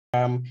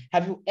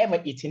Have you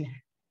ever eaten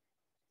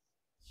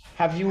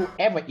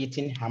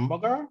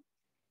hamburger?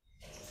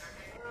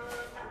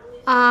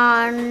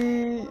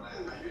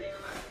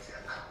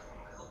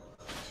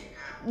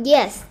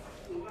 Yes,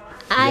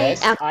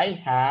 Yes,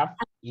 I have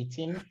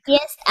eaten.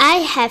 yes, I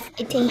have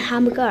eaten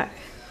hamburger.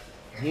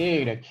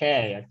 Good.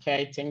 Okay.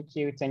 Thank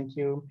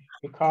you,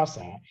 because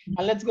and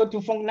let's go to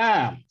Phong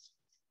Nam.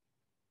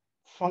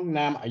 Phong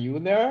Nam, are you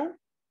there?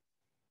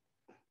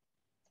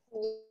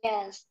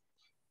 Yes.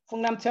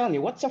 Phong Nam, tell me,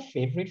 what's your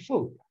favorite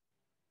food?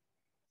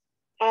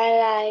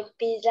 I like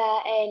pizza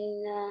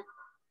and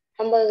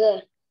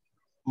hamburger.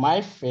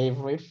 My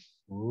favorite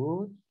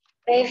food?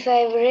 My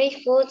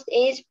favorite food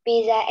is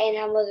pizza and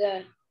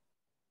hamburger.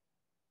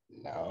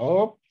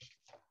 Nope.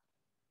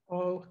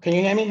 Oh, can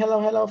you hear me?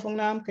 Hello, Phong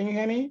Nam. Can you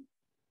hear me?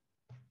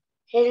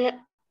 Hello,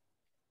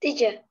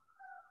 teacher.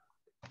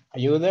 Are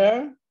you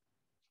there?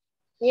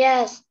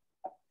 Yes.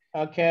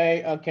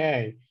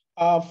 Okay.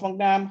 Phong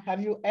Nam,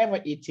 have you ever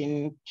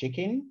eaten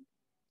chicken?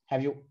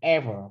 Have you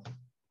ever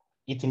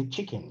eaten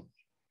chicken?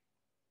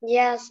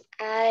 Yes,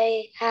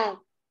 I have.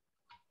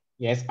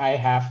 Yes, I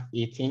have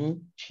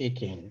eaten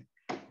chicken.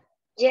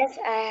 Yes,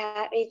 I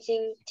have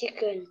eaten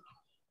chicken.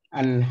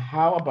 And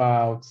how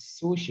about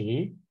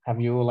sushi? Have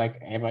you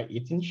ever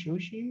eaten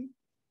sushi?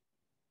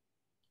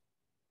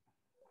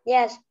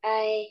 Yes,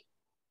 I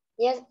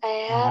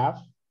have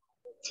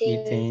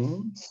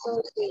eaten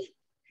sushi.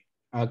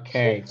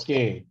 Okay,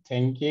 good.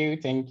 Thank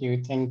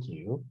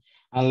you.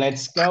 And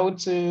let's go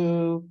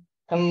to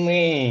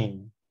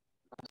Kanlin.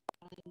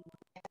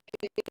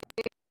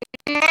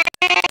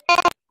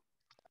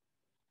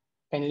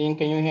 Kanlin,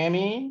 can you hear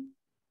me?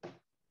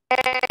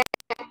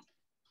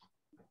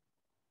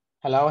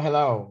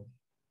 Hello.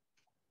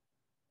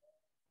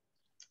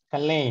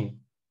 Kanlin.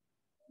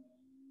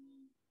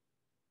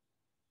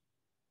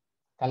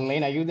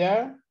 Kanlin, are you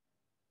there?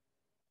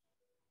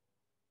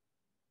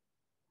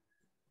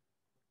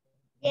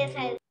 Yes,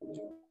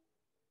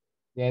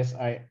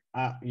 I.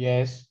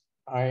 Yes,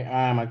 I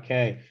am.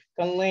 Okay.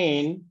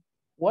 Kanlin,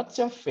 what's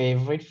your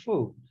favorite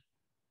food?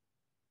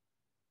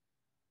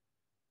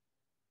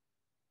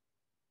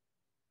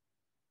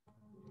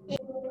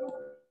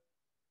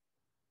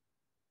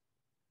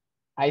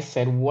 I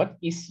said, what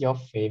is your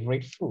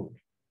favorite food?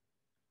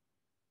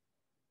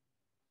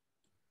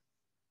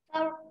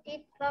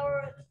 Eat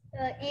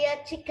ear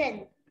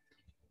chicken.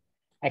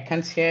 I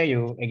can't hear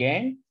you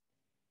again.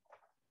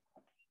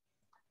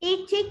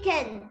 Eat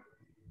chicken.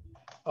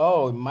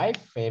 Oh, my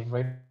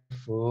favorite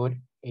food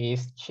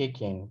is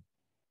chicken.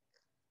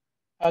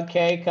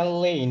 Okay,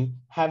 Colleen,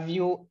 have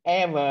you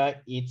ever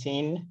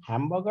eaten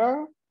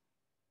hamburger?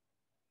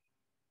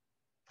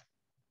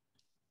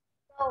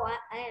 Oh,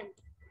 I am.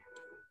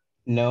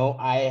 No,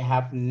 I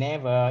have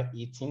never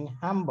eaten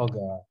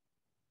hamburger.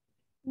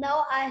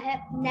 No, I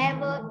have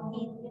never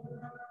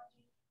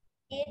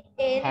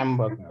eaten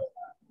Hamburger.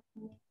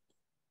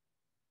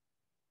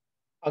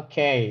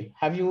 Okay,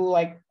 have you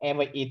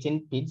ever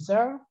eaten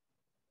pizza?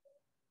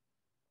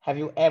 Have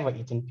you ever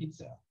eaten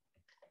pizza?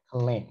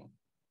 Colleen.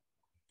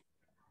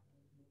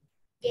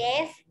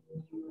 Yes.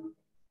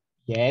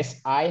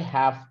 Yes, I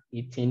have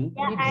eaten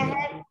Yeah, pizza. I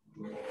have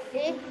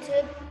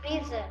eaten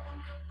pizza.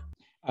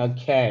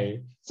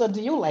 Okay, so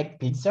do you like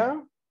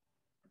pizza?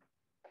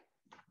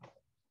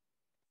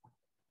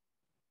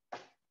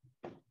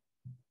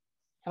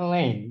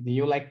 Elaine, do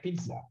you like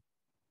pizza?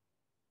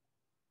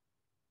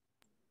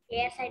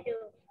 Yes, I do.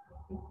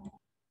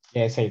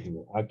 Yes, I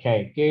do.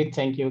 Okay, good.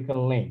 Thank you,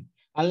 Elaine.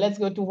 And let's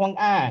go to Huang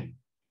An.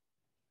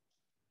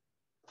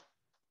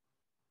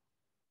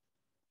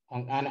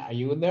 Huang An, are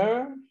you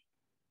there?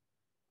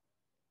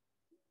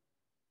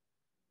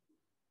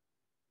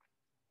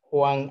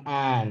 Huang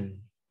An.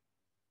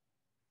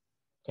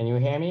 Can you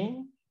hear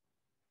me?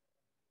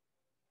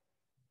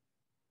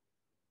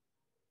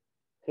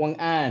 Huang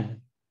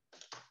An.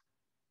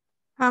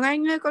 Hoàng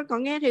Anh ơi, con có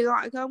nghe thầy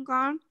gọi không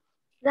con?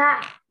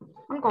 Dạ,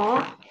 con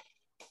có.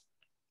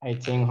 I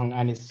think Huang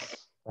An is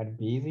quite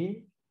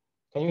busy.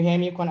 Can you hear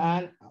me, Huang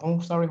An? Oh,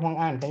 sorry, Huang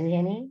An. Can you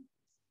hear me?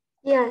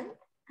 Yes,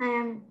 I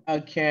am.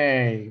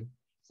 Okay.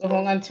 So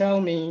Huang An,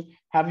 tell me,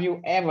 have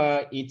you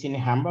ever eaten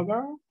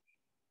hamburger?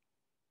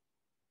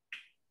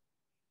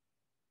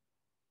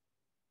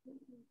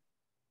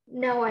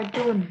 No, I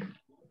don't.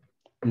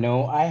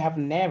 No, I have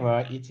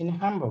never eaten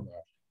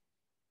hamburger.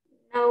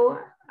 No,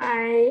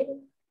 I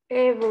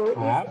ever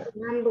Have?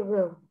 eat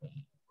hamburger.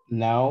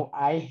 No,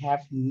 I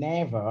have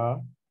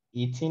never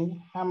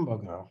eaten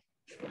hamburger.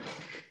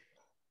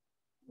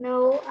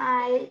 No,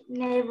 I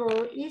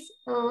never eat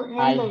a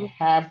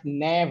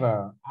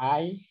hamburger.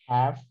 I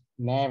have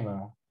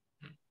never.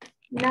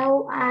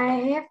 No, I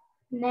have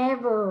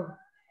never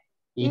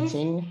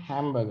Eaten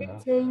hamburger.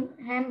 eaten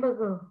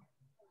hamburger.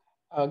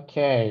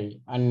 Okay,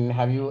 and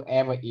have you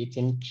ever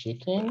eaten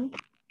chicken?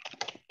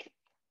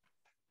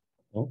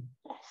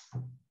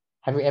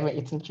 Have you ever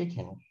eaten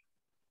chicken?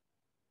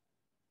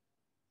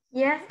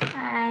 Yes,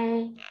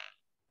 I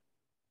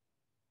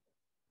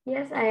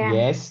am.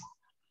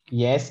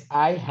 Yes,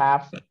 I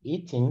have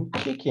eaten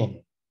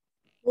chicken.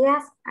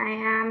 Yes, I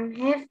am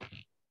have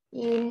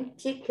in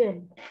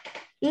chicken.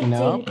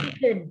 No. Eating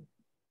chicken.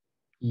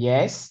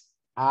 Yes,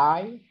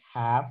 I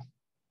have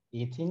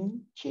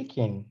eaten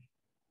chicken.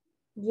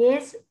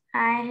 Yes,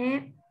 I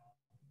have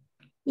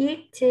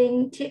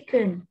eating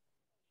chicken.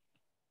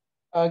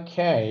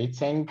 Okay,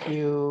 thank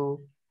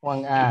you,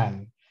 Huang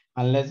An.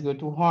 And let's go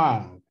to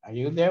Huang. Are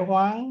you there,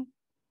 Huang?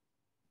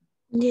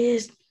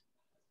 Yes.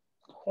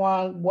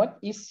 Huang, what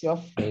is your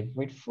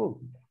favorite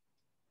food?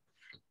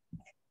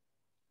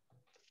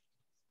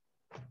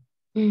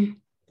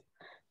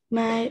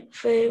 My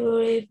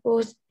favorite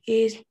food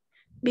is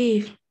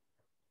beef.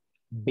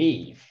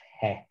 Beef.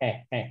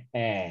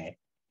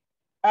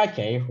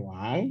 Okay,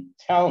 Huang,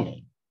 tell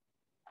me.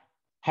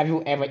 Have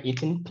you ever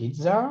eaten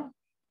pizza?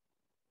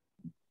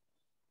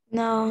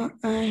 No,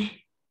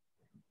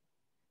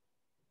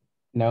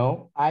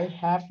 No, I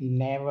have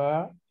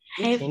never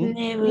have eaten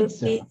never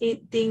pizza. been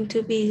eating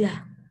to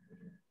pizza.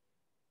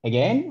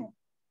 Again?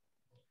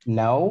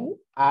 No,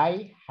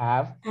 I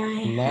have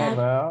I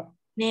never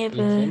never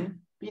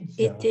eaten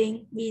pizza.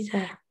 eating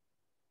pizza.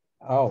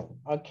 Oh,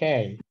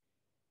 okay.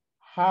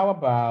 How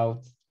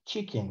about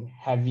chicken?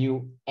 Have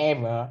you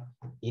ever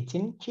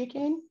eaten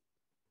chicken?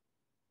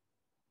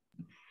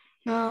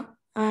 No,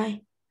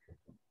 I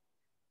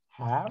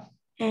Have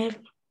have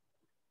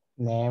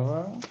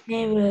never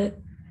never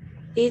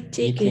eat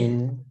chicken.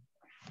 eaten.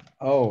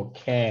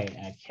 Okay,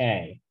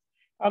 okay.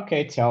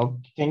 Okay, so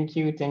thank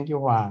you,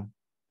 Juan.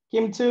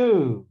 Kim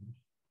too.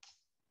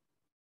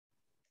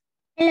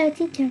 Hello,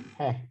 teacher.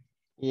 Hey.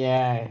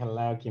 Yeah,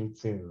 hello, Kim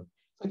too.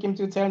 So Kim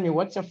too, tell me,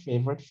 what's your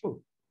favorite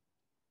food?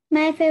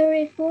 My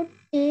favorite food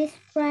is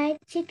fried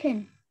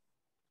chicken.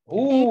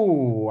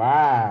 Oh,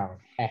 wow.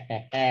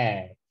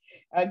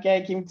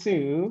 Okay, Kim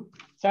too,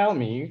 tell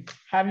me,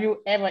 have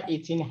you ever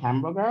eaten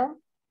hamburger?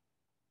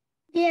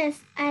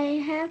 Yes, I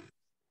have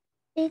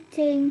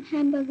eaten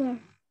hamburger.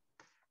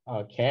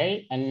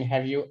 Okay, and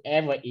have you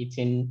ever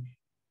eaten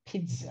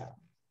pizza?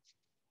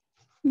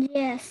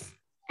 Yes,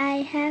 I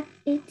have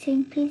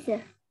eaten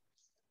pizza.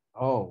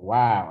 Oh,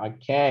 wow.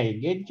 Okay,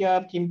 good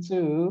job, Kim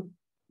too.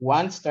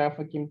 1 star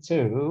for Kim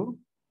too.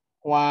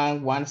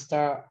 One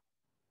star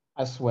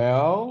as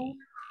well.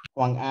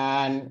 Huang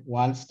An,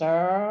 1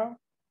 star.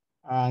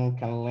 And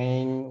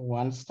Kanling,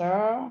 1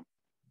 star.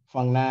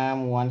 Phang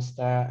Nam, 1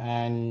 star.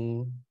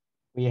 And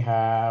we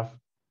have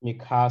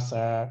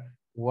Mikasa,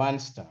 1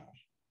 star.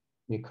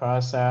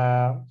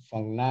 Mikasa,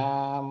 Phang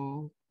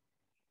Nam.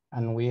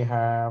 And we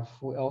have,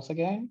 who else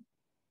again?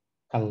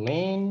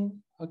 Kanling.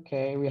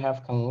 Okay, we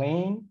have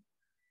Kanling.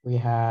 We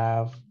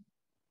have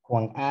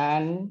Huang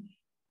An,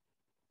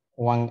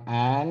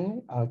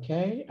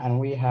 okay, and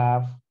we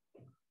have,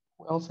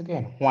 who else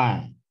again?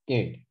 Huang,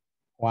 good.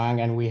 Huang,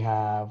 and we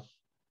have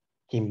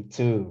Kim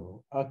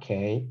too,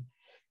 okay,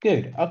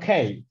 good,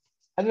 okay.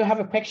 And we have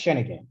a question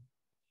again.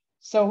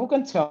 So who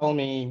can tell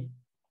me,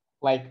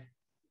 like,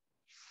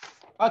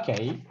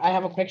 okay, I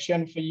have a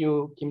question for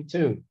you, Kim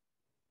too.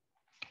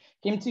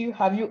 Kim too,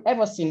 have you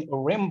ever seen a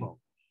rainbow?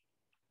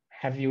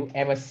 Have you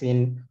ever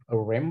seen a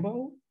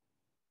rainbow?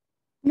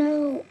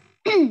 No,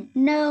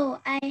 no,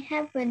 I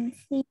haven't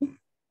seen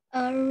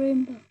a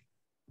rainbow.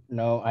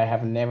 No, I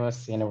have never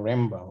seen a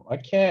rainbow.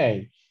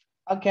 Okay.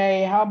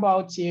 Okay, how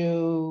about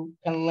you,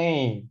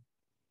 Kanling?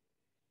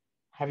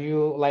 Have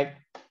you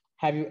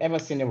ever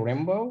seen a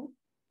rainbow?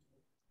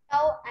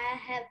 No, I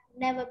have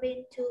never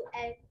been to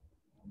a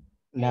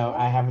No,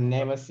 I have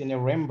never seen a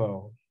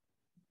rainbow.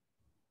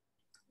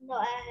 No,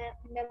 I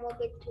have never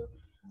been to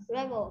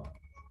rainbow.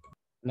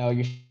 No,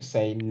 you should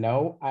say,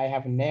 no, I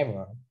have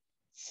never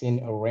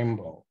seen a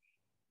rainbow.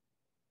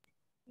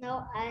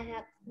 No, I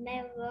have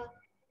never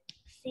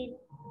seen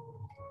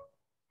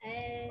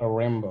A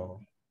rainbow.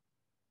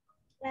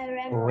 a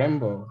A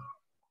rainbow.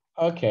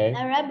 Okay.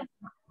 rainbow.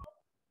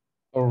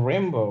 A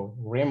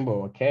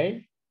rainbow,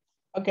 okay?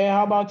 Okay,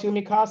 how about you,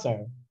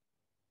 Mikasa?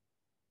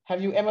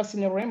 Have you ever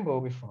seen a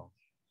rainbow before?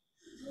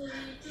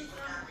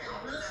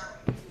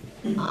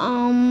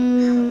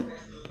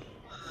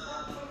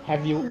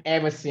 Have you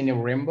ever seen a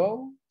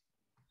rainbow?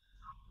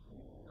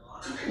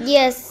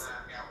 Yes,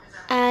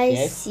 I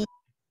Yes. see.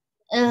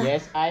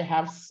 Yes, I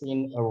have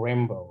seen a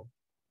rainbow.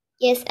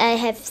 Yes, I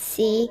have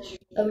seen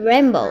a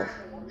rainbow.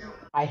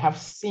 I have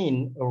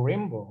seen a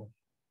rainbow.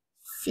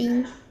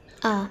 Seen.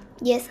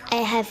 Yes,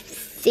 I have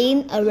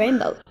seen a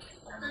rainbow.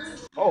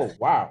 Oh,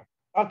 wow.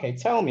 Okay,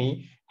 tell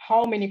me,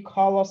 how many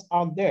colors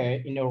are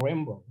there in a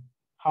rainbow?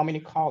 How many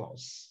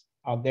colors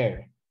are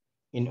there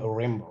in a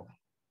rainbow?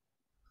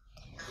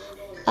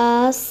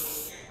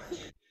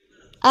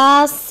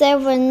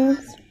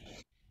 7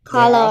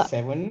 There are color.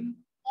 7.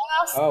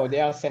 Oh,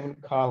 there are 7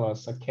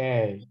 colors.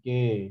 Okay,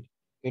 good.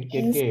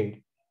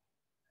 Good.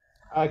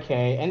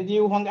 Okay, and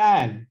you, Huang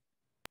An?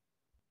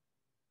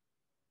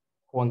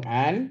 Huang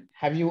An,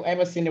 have you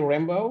ever seen a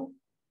rainbow?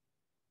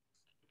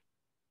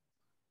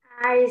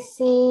 I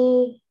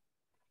see.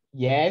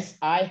 Yes,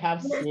 I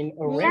have seen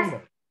a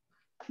rainbow.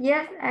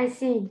 Yes, I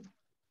see.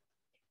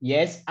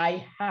 Yes,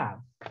 I have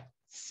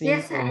seen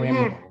Yes, a I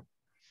rainbow. have.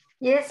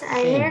 Yes, I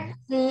have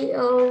seen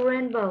a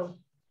rainbow.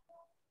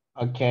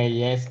 Okay,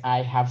 yes,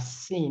 I have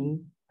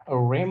seen a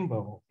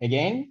rainbow.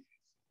 Again?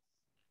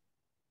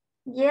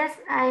 Yes,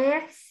 I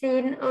have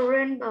seen a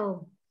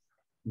rainbow.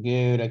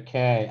 Good,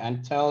 okay.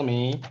 And tell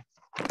me,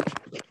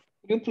 could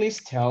you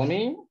please tell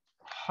me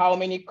how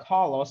many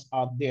colors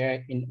are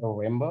there in a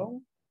rainbow?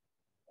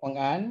 Hoàng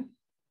An?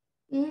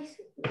 Each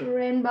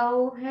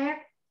rainbow has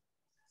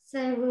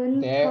 7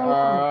 There colors.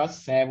 are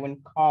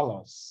 7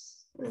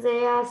 colors.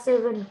 There are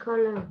 7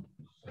 colors.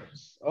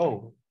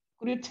 Oh,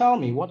 could you tell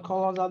me what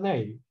colors are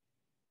they?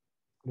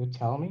 Could you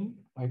tell me?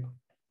 Like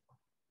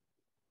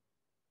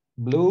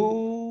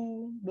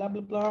blue, blah,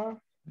 blah, blah.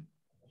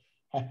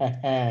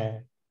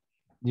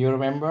 Do you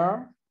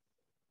remember?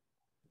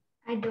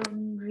 I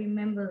don't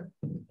remember.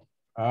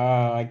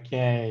 Oh,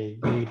 okay,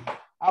 good.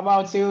 How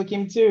about you,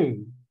 Kim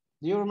too?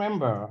 Do you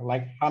remember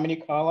like how many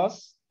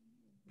colors?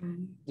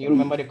 Do you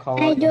remember the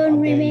colors? I don't out there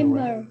in the room?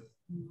 remember.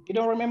 You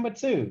don't remember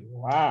too?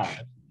 Wow.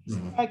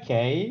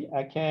 Okay,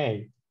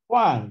 okay.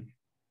 Juan,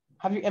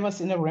 have you ever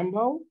seen a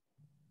rainbow?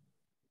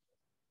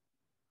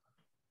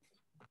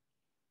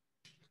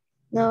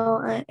 No,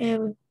 I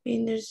haven't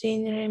been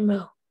seen a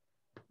rainbow.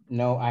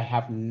 No, I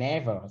have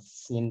never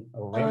seen a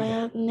No, I rainbow.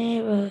 have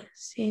never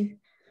seen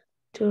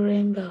the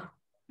rainbow.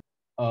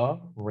 A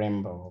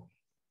rainbow.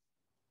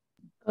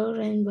 A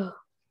rainbow.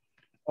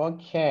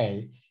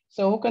 Okay,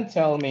 so who can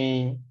tell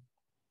me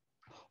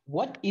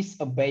what is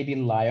a baby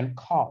lion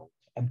called?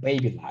 A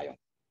baby lion.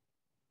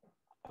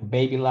 A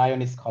baby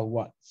lion is called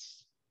what?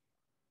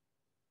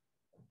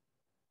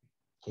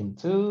 Kim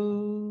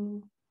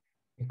Tu,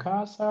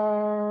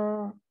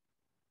 Mikasa,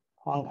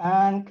 Hoàng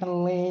An,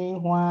 Can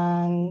Linh,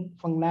 Hoàng,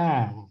 Phương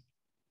Nam.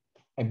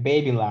 A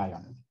baby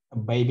lion. A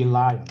baby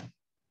lion.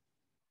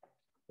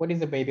 What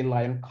is a baby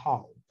lion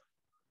called?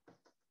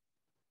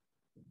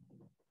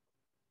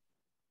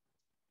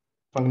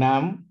 Phương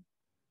Nam.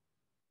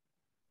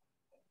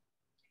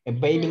 A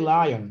baby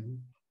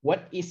lion.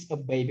 What is a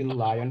baby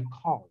lion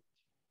called?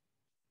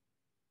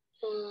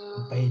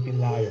 A baby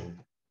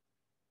lion.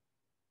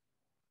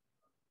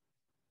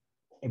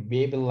 A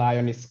baby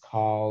lion is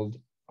called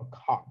a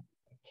cub.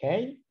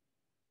 Okay.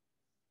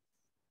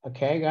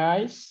 Okay,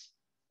 guys.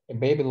 A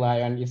baby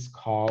lion is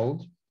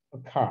called a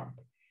cub.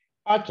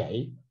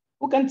 Okay.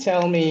 Who can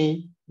tell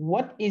me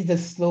what is the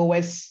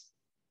slowest?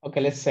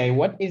 Okay, let's say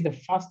what is the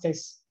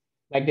fastest,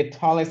 like the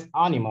tallest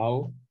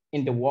animal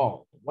in the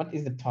world? What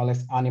is the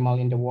tallest animal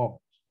in the world?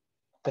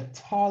 The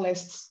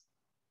tallest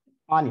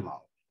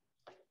animal.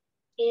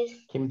 Is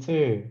Kim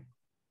too.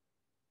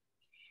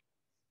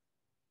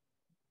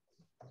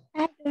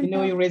 I You don't know,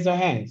 know. you raise your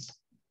hands.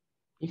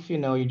 If you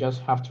know, you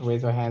just have to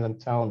raise your hand and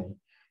tell me.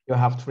 You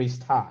have 3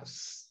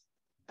 stars.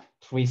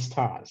 3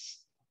 stars.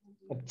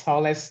 The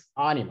tallest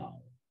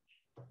animal.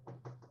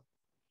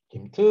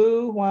 Kim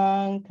Tu,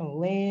 Hoàng, Can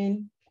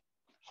Linh,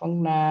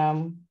 Phương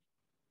Nam,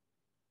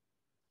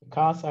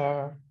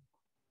 Mikasa.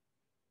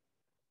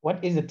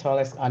 What is the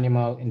tallest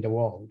animal in the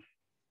world?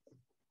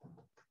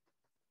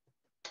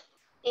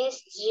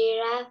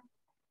 giraffe.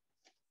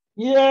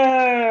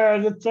 Yeah,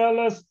 the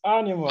tallest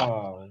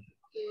animal.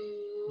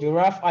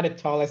 Giraffes are the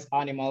tallest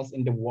animals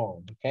in the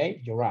world,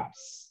 okay?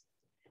 Giraffes.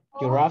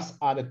 Giraffes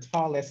are the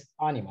tallest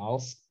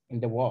animals in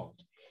the world.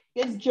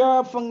 Good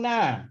job, Phương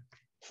Nam.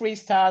 3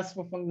 stars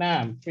for Phương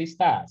Nam, 3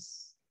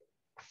 stars.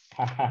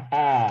 Ha ha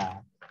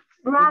ha.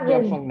 Good job,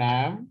 Dragon. Phương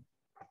Nam.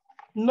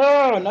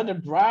 No, not a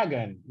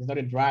dragon. It's not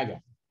a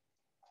dragon.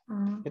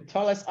 The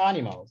tallest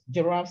animals.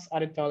 Giraffes are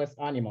the tallest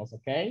animals,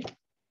 okay?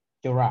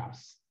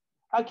 Giraffes.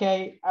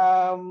 Okay,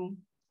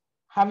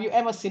 have you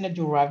ever seen a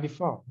giraffe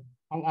before?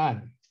 Hong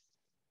An.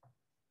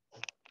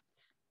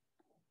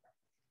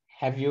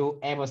 Have you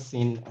ever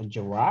seen a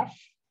giraffe?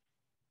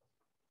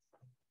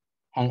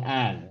 Hong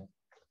An.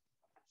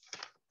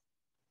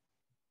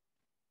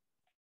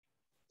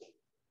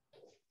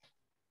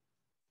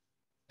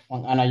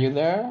 Hong An, are you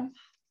there?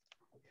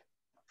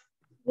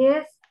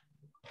 Yes.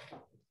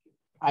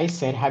 I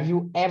said, have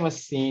you ever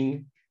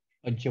seen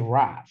a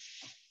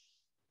giraffe?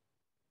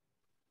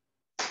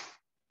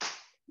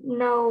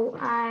 No,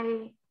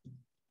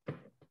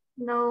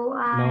 No,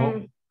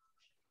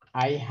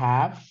 I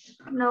have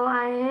No,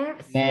 I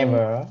have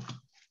never.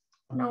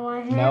 Seen, no, I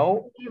have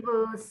No.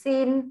 never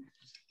seen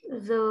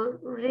the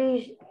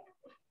rich.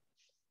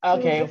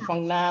 Okay,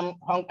 Hong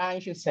An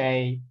should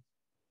say,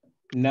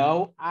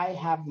 no, I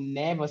have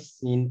never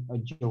seen a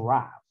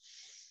giraffe.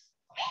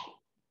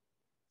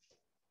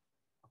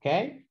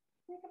 Okay?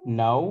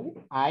 No,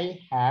 I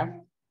have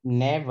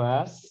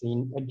never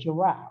seen a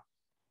giraffe.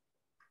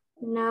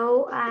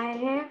 No, I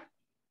have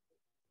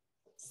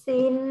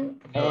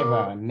seen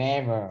Never,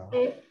 never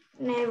a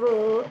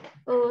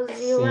giraffe.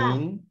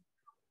 seen.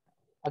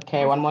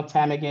 Okay, one more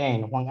time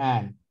again, Huang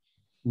An.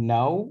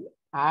 No,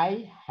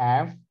 I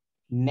have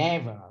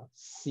never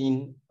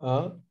seen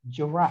a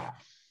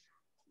giraffe.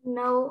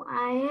 No,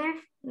 I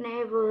have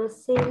never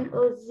seen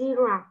a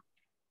giraffe.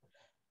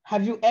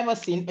 Have you ever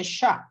seen a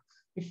shark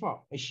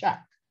before? A shark.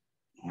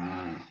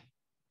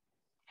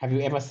 Have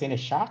you ever seen a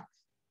shark?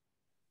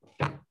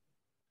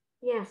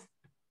 Yes,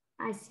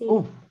 I see.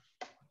 Ooh,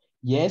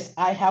 Yes,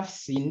 I have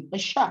seen a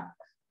shark.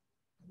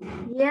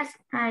 Yes,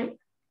 I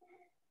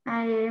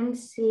am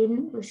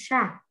seen a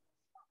shark.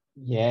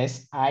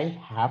 Yes, I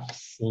have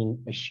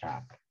seen a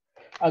shark.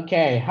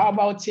 Okay, how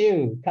about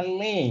you,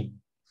 Kanlin?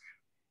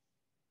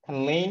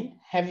 Kanlin,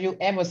 have you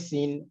ever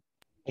seen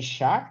a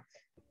shark?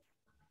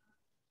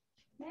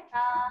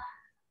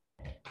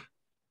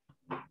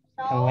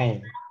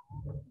 Kanlin.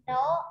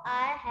 No,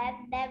 I have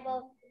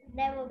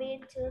never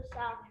been to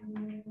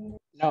some.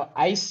 No,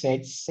 I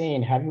said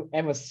seen. Have you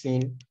ever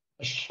seen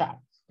a shark?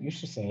 You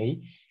should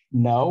say,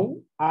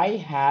 no, I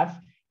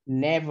have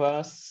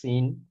never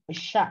seen a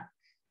shark.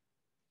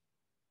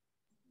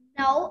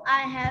 No,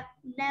 I have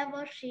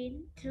never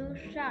seen two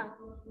sharks.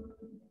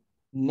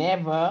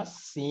 Never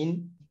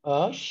seen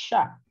a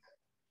shark.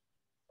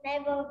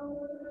 Never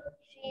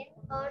seen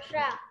a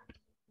shark.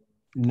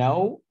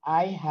 No,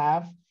 I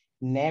have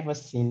never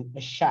seen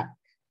a shark.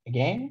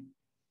 Again.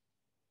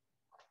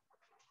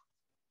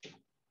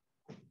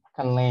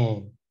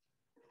 Kanlin.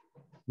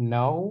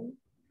 No,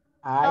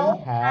 I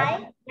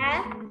have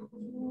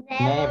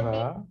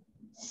never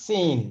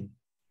seen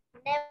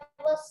a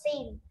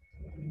shark.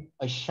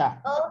 a shark.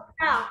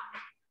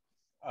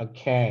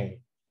 Okay,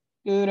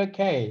 good,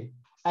 okay.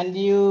 And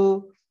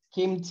you,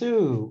 Kim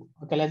too.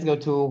 Okay, let's go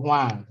to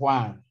Huang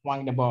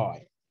the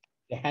boy,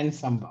 the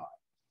handsome boy.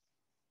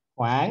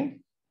 Huang,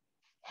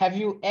 have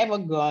you ever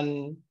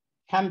gone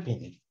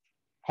camping?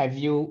 Have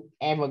you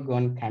ever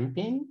gone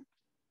camping?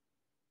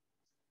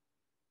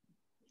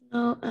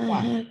 No, I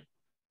have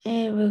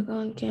ever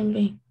gone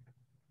camping.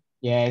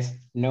 Yes,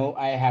 no,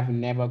 I have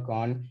never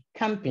gone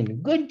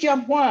camping. Good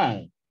job,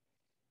 Huang.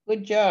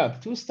 Good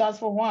job. 2 stars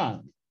for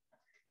Huang.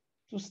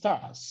 2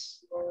 stars.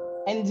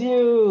 And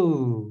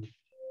you,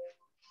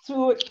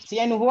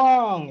 Tian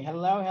Huang.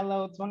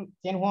 Hello,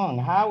 Tian Huang.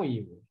 How are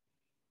you?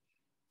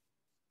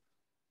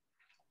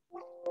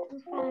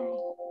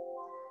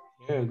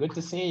 Good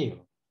to see you.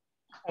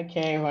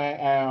 Okay,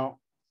 well,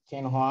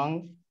 Tian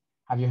Huang,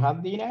 have you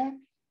had dinner?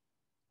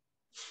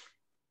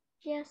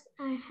 Yes,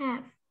 I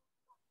have.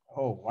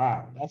 Oh,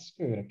 wow, that's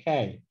good.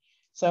 Okay.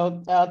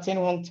 So, Tian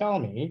Huang, tell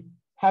me,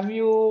 have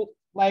you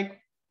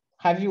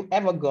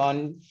ever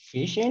gone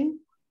fishing?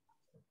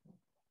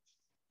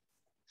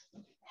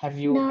 Have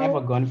you No.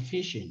 ever gone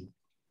fishing?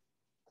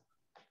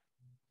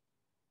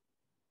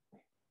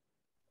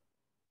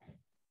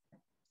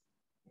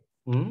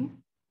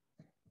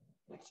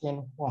 Tian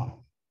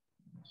Huang.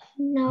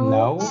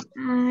 No,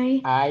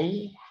 I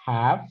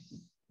have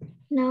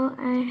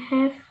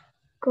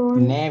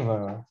gone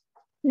never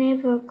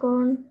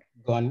gone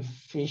gone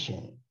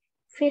fishing.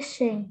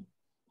 fishing.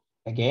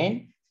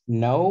 Again,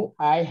 no,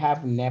 I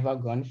have never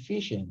gone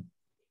fishing.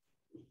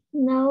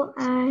 No,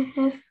 I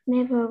have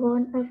never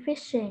gone a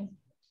fishing.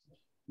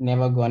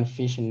 Never gone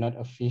fishing, not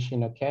a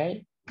fishing,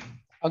 okay?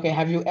 Okay,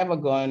 have you ever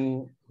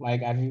gone,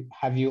 like,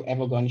 have you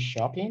ever gone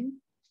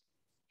shopping?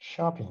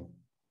 Shopping.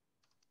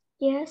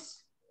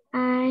 Yes,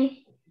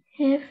 I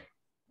have.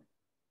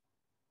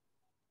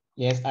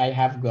 Yes, I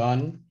have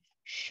gone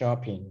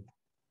shopping.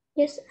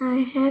 Yes, I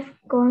have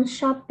gone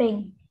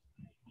shopping.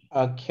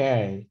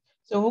 Okay,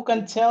 so who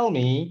can tell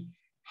me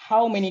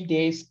how many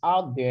days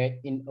out there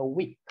in a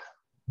week?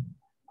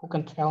 Who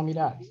can tell me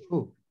that?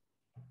 Who?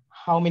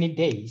 How many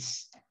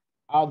days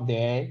out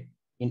there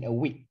in a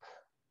week?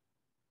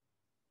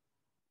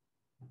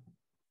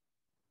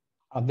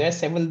 Are there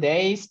 7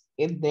 days,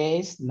 8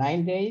 days,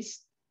 9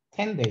 days,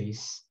 10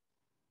 days?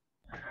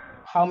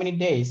 How many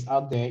days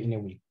out there in a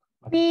week?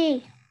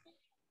 Me.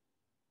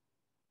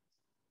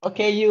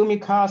 Okay, you,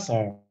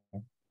 Mikasa.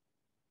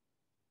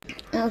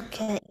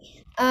 Okay.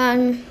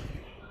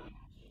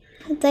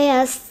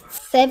 There are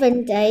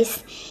 7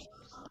 days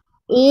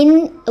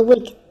in a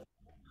week.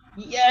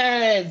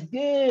 Yes,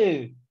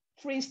 good.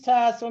 3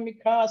 stars for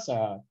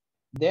Mikasa.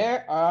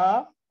 There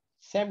are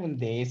 7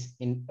 days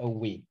in a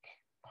week.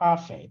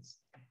 Perfect.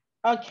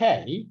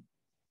 Okay,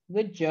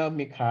 good job,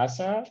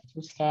 Mikasa.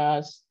 2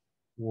 stars.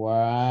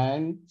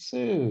 1,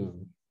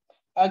 2.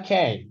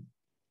 Okay,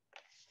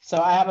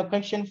 so I have a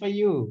question for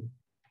you.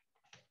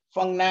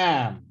 Phong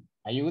Nam,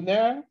 are you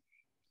there?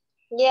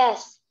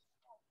 Yes.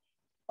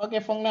 Okay,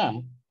 Phong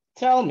Nam,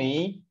 tell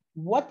me,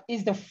 what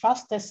is the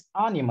fastest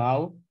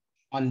animal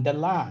on the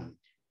land?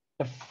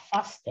 The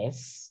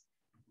fastest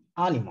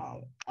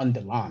animal on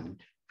the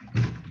land.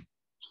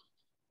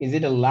 Is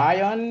it a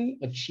lion,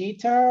 a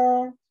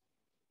cheetah,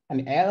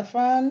 an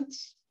elephant,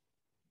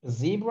 a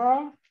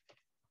zebra?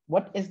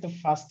 What is the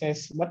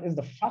fastest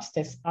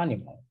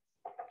animal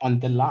on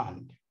the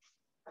land?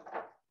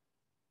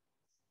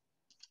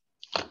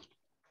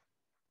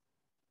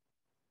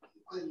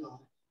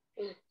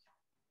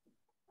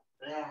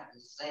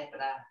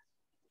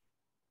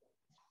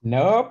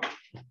 Nope,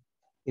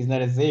 it's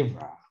not a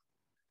zebra.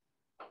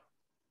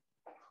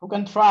 Who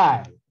can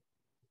try?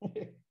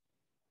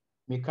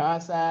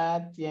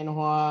 Mikasa, Tian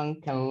Huang,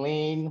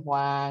 Kanlin,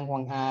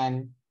 Huang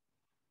An.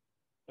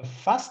 The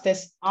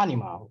fastest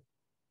animal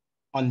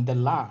on the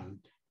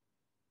land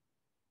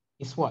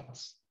is what?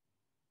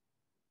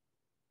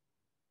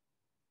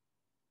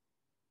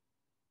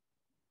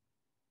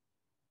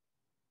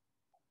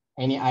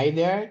 Any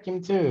idea,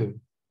 Kim 2?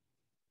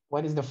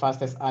 What is the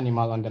fastest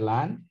animal on the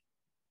land?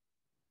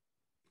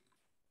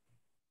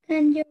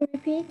 Can you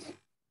repeat?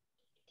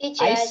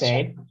 Teacher, I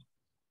said,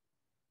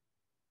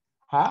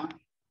 huh?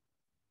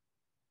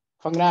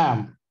 Phong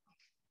Nam.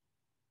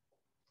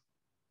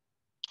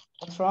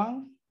 What's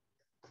wrong?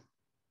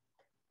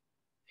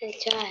 I'll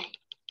try.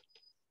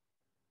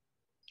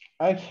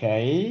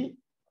 Okay.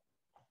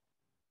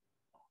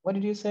 What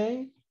did you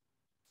say?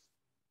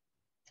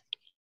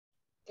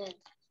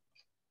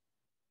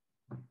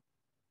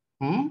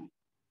 Hmm?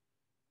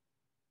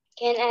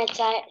 Can I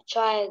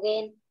try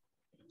again?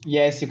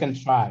 Yes, you can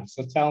try.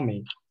 So tell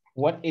me,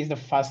 what is the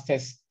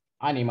fastest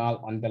animal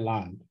on the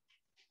land?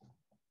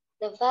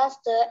 The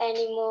faster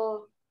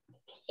animal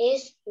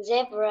is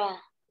zebra.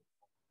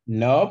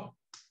 Nope,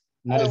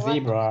 not a What?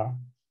 zebra.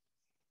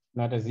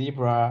 Not a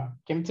zebra.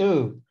 Kim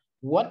 2,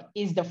 what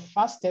is the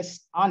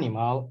fastest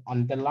animal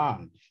on the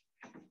land?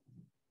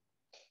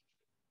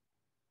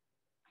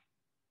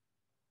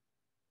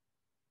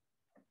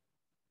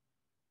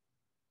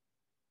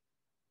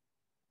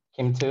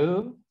 Kim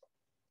 2.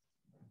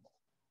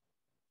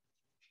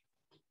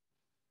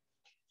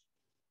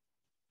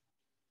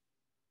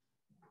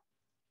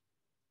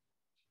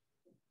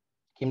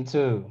 Kim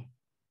 2.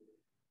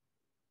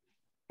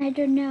 I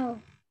don't know.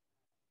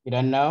 You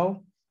don't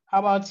know? How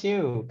about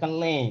you,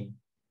 Kanling?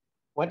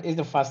 What is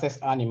the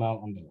fastest animal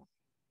on the land?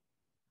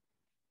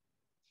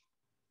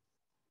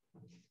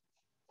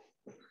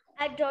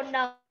 I don't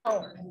know.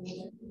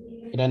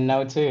 You don't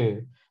know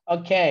too.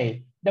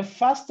 Okay, the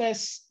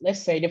fastest,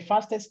 let's say the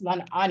fastest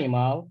land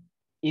animal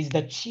is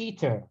the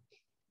cheetah.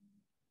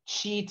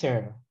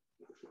 Cheetah.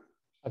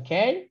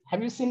 Okay,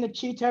 have you seen the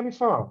cheetah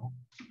before?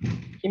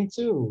 Kim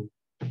 2.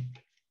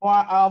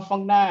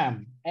 Phong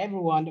Nam,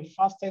 everyone, the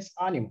fastest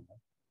animal.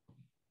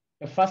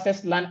 The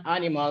fastest land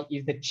animal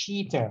is the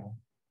cheetah.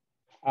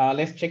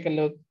 Let's take a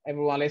look,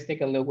 everyone. Let's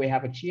take a look. We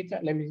have a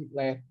cheetah.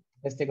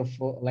 Let's take a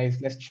full. Let's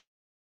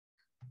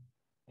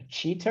a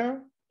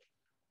cheetah.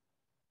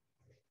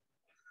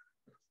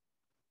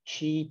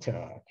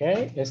 Cheetah.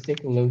 Okay, let's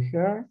take a look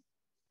here.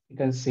 You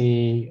can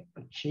see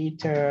a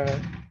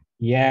cheetah.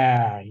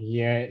 Yeah,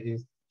 here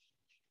is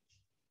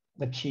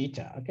the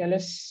cheetah. Okay,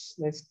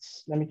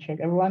 let me check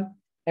everyone.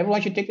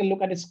 Everyone should take a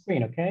look at the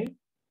screen. Okay.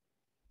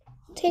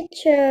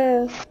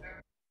 Teacher,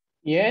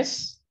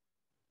 Yes.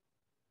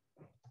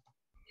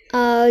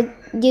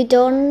 you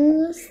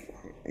don't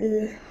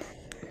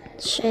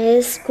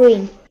share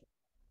screen.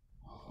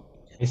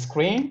 The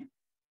screen?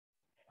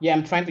 Yeah,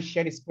 I'm trying to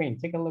share the screen.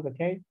 Take a look,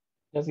 okay?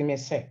 Just give me a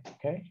sec,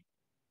 okay?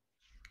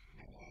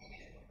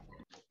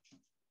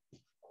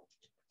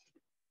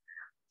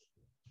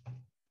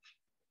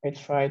 I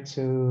try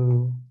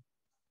to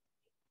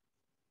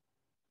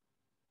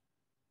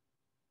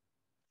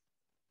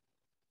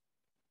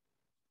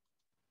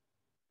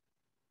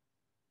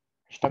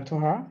talk to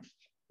her.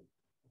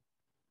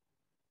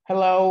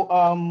 Hello,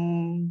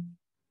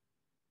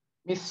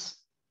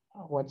 what's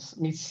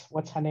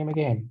her name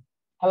again?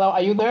 Hello,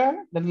 are you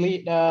there? The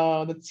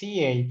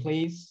TA,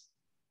 please.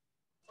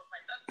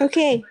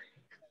 Okay.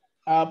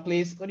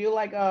 Please, could you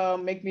like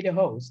make me the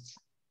host?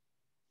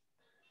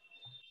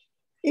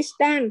 It's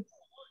done.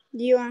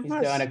 You are It's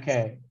host. done,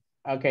 okay.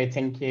 Okay,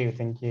 thank you,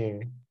 thank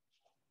you.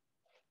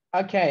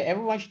 Okay,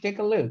 everyone should take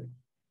a look.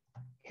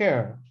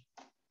 Here.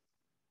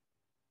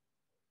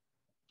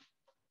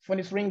 Phone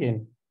is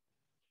ringing.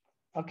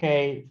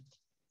 Okay,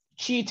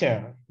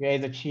 cheetah. Where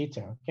is the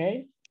cheetah?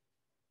 Okay.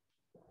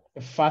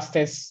 The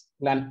fastest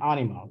land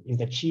animal is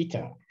the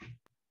cheetah.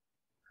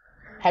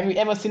 Have you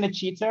ever seen a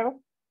cheetah?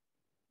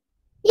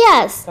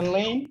 Yes.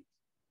 Kanleen?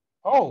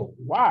 Oh,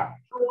 wow.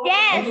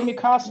 Yes. Can you give me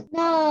cost?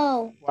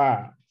 No.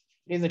 Wow.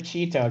 It is a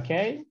cheetah,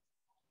 okay?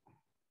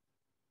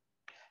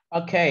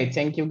 Okay,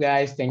 thank you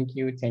guys. Thank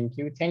you, thank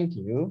you, thank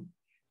you.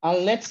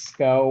 And let's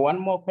go one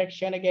more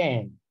question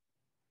again.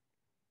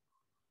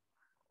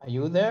 Are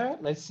you there?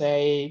 Let's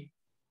say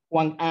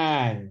Quang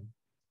An.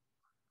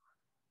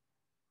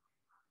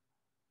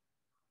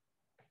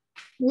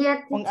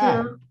 Yes, Quang teacher.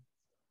 An,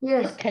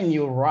 Yes. what can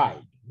you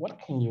ride? What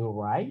can you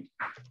ride?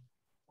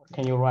 What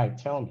can you ride?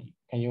 Tell me.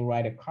 Can you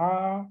ride a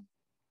car?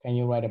 Can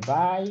you ride a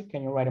bike?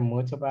 Can you ride a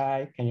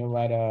motorbike? Can you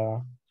ride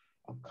a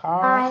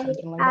car?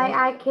 Something like that?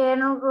 I can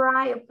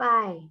ride a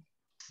bike.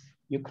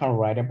 You can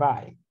ride a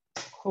bike.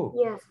 Cool.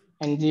 Yes.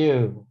 And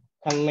you,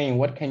 Kanleen,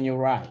 what can you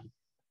ride?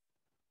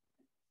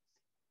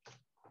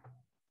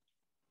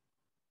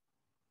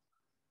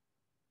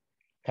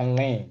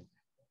 Kanleen.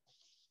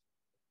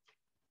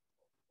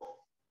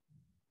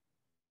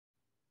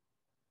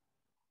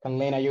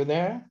 Kanleen, are you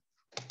there?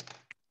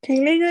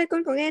 Khánh Linh ơi,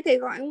 con có nghe thầy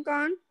gọi không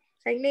con?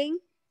 Khánh Linh.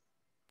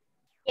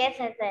 Yes,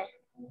 I said.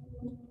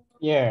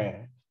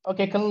 Yeah.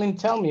 Okay, Kanleen,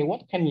 tell me,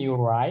 what can you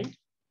ride?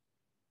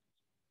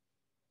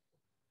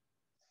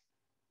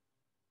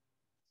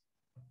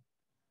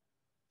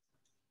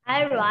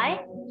 I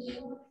ride.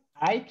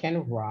 I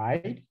can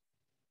ride.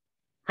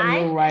 Can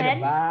you ride a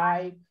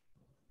bike?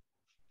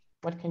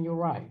 What can you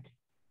ride?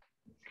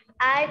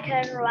 I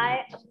can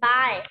ride a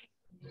bike.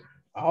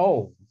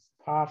 Oh,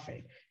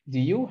 perfect. Do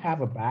you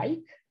have a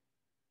bike?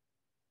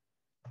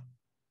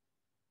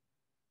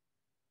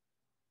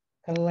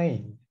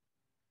 Colleen.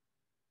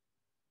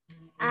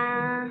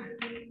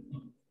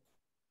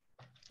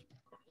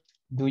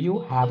 Do you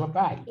have a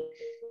bike?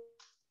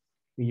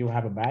 Do you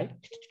have a bike?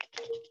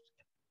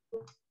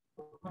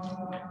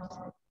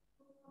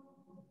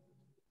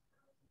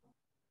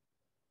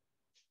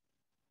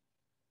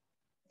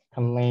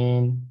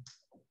 Colleen.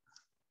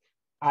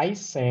 I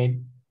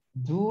said,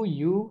 do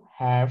you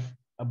have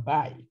a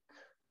bike?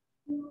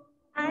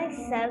 I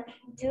said,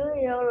 do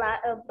you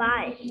like a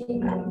bike?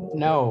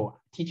 No,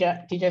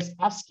 teacher's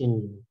asking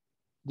you,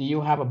 do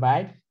you have a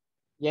bike?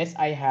 Yes,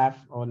 I have,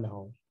 or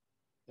no.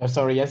 Oh,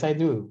 sorry, yes, I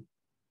do.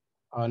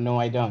 Oh, no,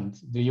 I don't.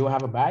 Do you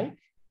have a bike?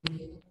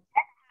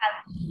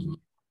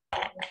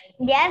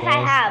 Yes, I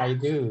have. I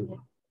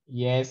do.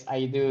 Yes,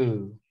 I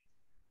do.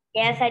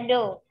 Yes, I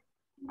do.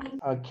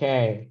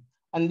 Okay.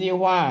 And the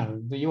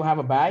one, do you have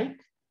a bike?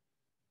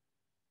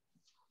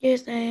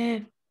 Yes, I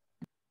have.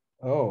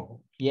 Oh,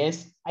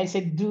 yes. I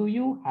said, do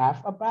you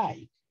have a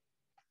bike?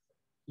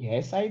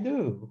 Yes, I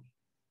do.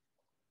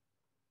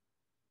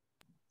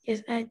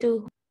 Yes, I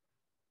do.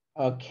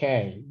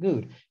 Okay,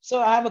 good.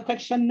 So I have a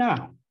question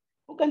now.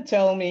 Who can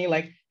tell me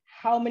like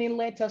how many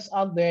letters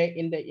are there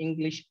in the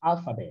English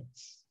alphabet?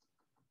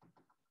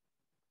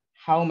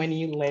 How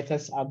many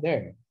letters are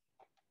there?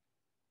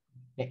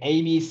 The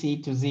A, B,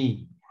 C to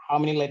Z. How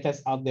many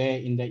letters are there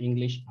in the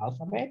English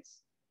alphabet?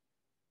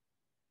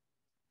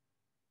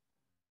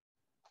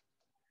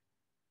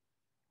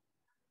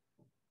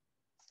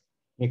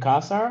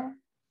 Mikasa,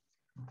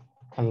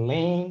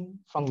 Kanling,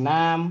 Phong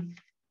Nam.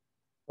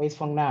 Where's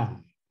Phong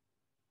Nam?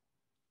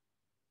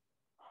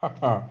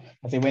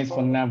 I say, where's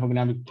Phong Nam? Phong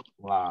Nam.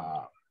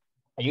 Wow.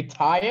 Are you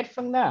tired,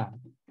 Phong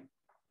Nam?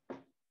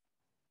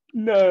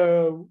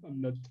 No, I'm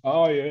not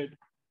tired.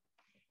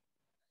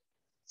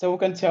 So who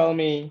can tell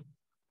me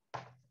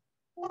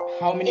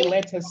how many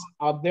letters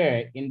are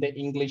there in the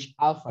English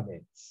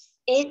alphabet?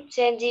 It's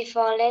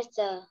 24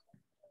 letters.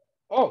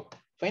 Oh,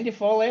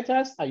 24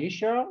 letters? Are you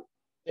sure?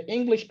 The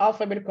English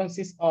alphabet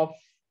consists of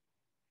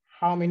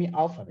how many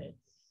alphabets?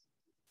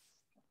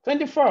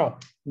 24.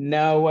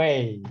 No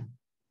way.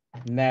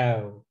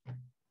 No.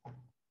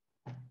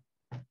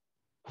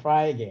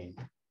 Try again.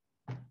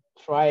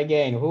 Try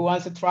again. Who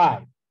wants to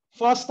try?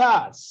 4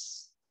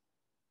 stars.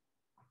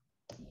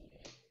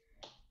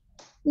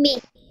 Me.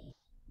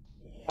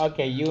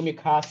 Okay, you,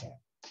 Mikasa.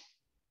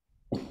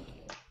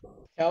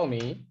 Tell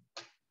me.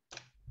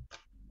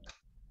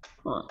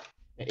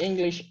 The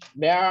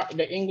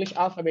English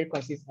alphabet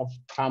consists of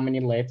how many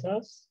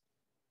letters?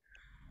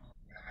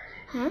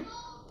 Huh?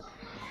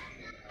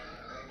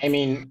 I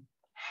mean,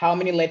 how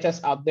many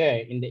letters are there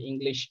in the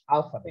English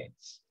alphabet?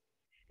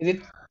 Is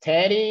it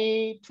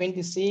 30,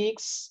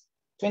 26,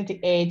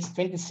 28,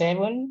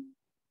 27?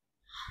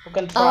 Who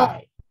can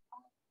try?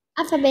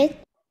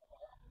 Alphabet.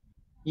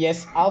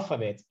 Yes,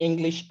 alphabet,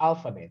 English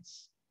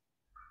alphabets.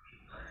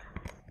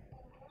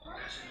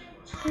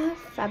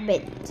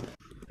 Alphabet.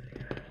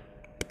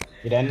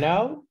 You don't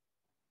know?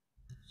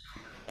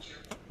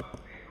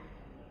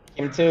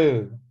 Him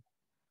too.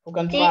 Who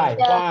can try?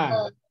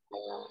 One.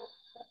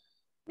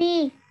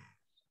 Me.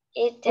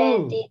 It's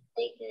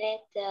 26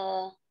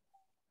 letters.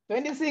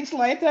 26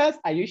 letters,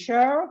 are you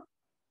sure?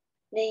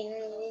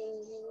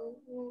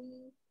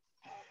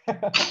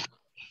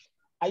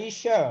 Are you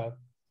sure?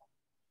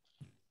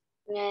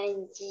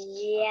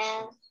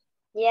 Yeah.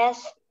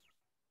 Yes.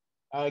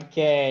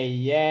 Okay,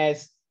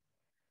 yes.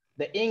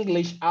 The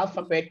English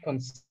alphabet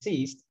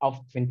consists of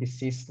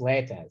 26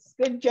 letters.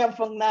 Good job,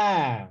 Phong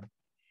Nam.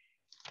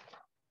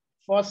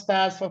 4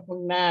 stars for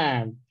Phong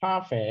Nam.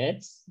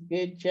 Perfect.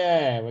 Good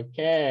job.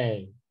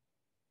 Okay.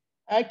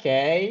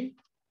 Okay.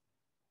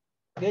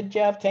 Good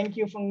job. Thank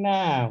you, Phong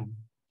Nam.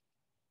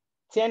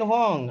 Tian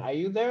Huang, are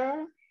you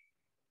there?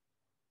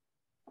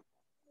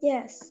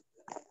 Yes.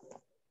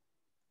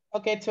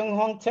 Okay, Tian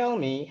Huang, tell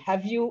me,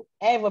 have you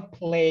ever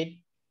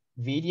played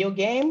video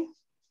game?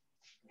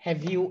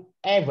 Have you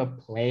ever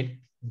played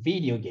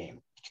video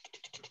game?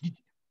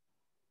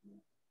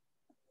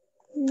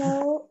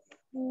 No,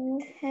 I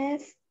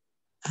have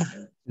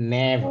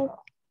Never.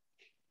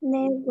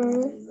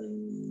 never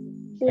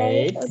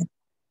Played. played.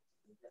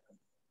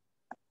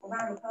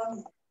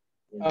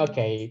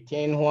 Okay,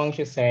 Tian Huang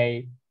should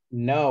say,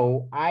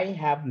 no, I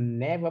have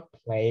never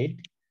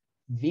played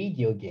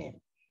video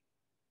game.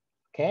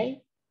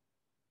 Okay?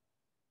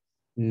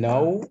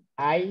 No,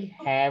 I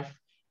have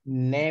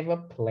never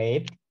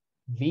played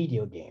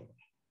video game.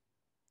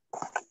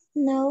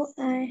 No,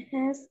 I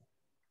have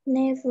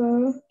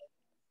never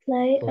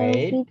played a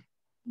video.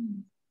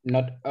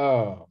 Not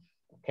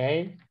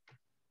okay?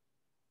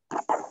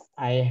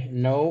 I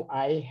know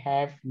I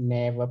have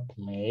never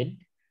played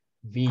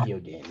video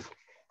game.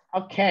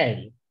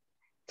 Okay,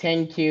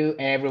 thank you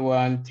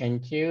everyone,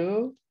 thank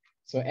you.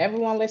 So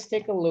everyone, let's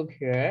take a look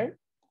here.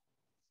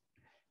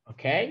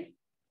 Okay,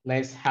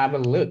 let's have a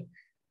look.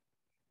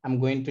 I'm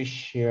going to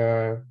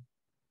share.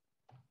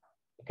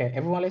 Okay,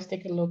 everyone, let's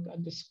take a look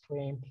at the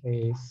screen,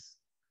 please.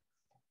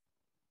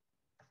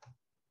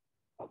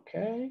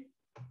 Okay.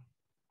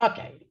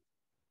 Okay.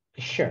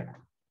 Sure.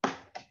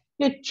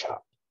 Good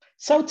job.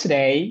 So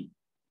today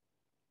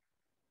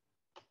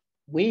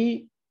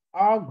we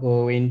are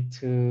going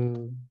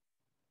to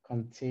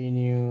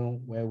continue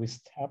where we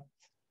stopped.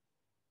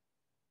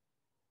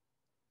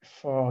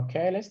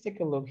 Okay, let's take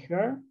a look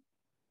here.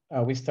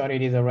 We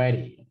started it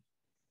already.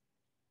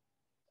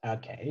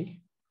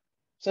 Okay.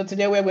 So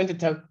today we're going to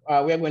talk,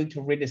 we're going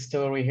to read the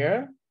story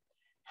here.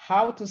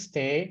 How to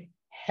stay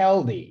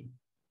healthy.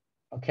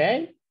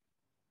 Okay.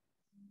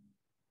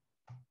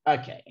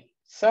 Okay.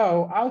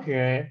 So out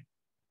here,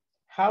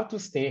 how to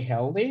stay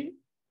healthy.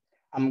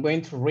 I'm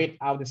going to read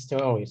out the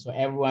story. So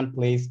everyone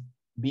please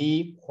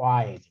be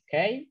quiet.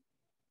 Okay.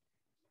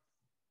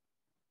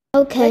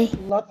 Okay.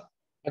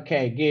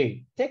 Okay,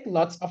 good. Take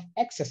lots of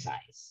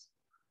exercise.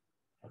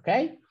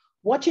 Okay.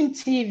 Watching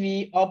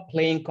TV or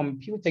playing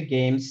computer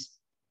games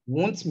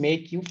won't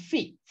make you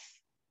fit,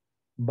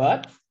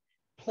 but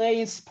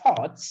playing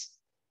sports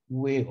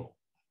will.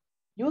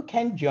 You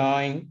can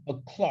join a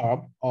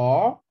club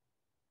or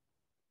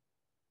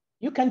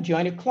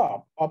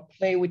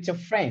play with your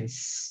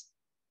friends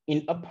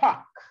in a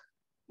park,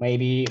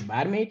 maybe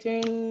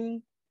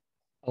badminton,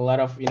 a lot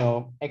of,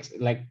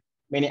 like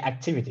many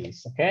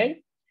activities,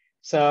 okay?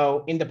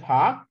 So in the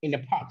park,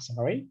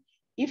 sorry,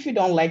 if you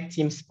don't like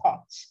team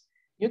sports,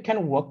 you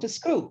can walk to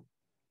school,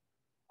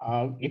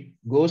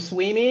 go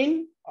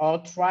swimming or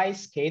try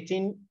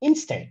skating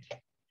instead.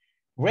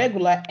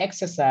 Regular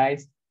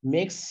exercise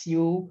makes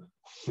you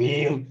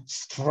feel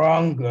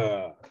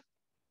stronger.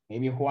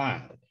 Maybe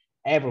Juan,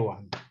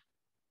 everyone,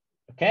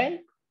 okay?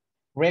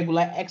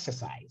 Regular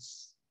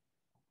exercise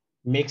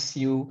makes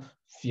you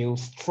feel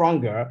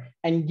stronger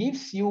and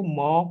gives you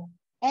more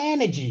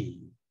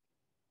energy,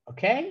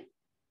 okay?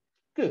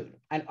 Good.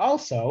 And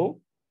also,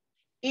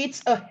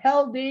 it's a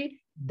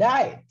healthy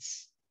diet.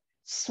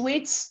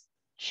 Sweets,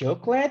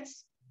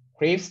 chocolates,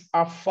 grapes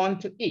are fun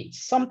to eat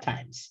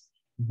sometimes,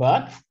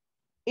 but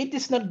it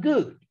is not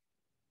good.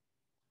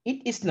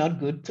 It is not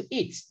good to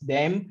eat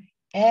them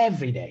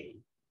every day.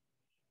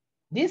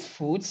 These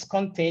foods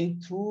contain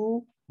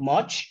too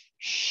much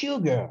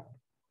sugar,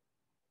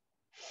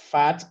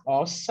 fat,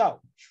 or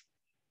salt.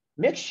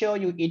 Make sure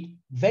you eat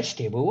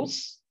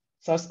vegetables,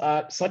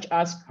 such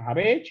as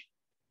cabbage,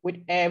 with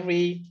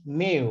every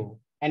meal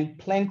and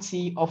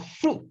plenty of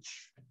fruit.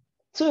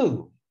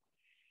 2,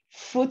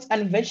 fruits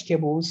and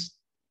vegetables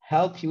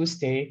help you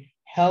stay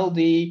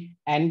healthy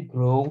and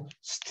grow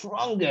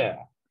stronger.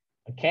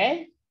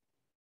 Okay?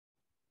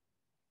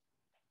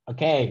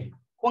 Okay.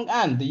 Huang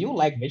An, do you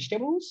like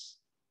vegetables?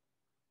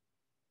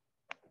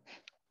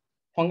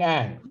 Huang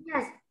An.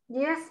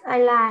 Yes,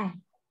 I like.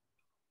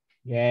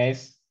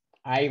 Yes,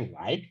 I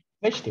like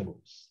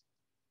vegetables.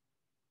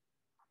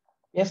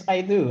 Yes,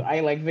 I do. I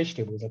like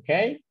vegetables,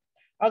 okay?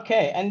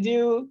 Okay, and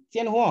you,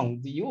 Tian Huang,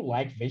 do you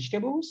like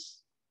vegetables?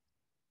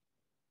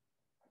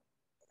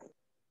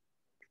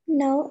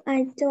 No,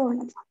 I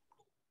don't.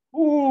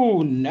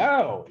 Oh,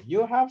 no,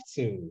 you have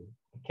to,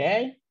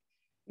 okay?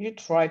 You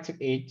try to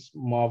eat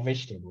more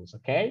vegetables,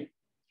 okay?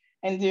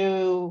 And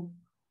you,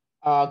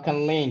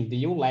 Kanlin, do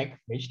you like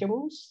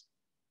vegetables?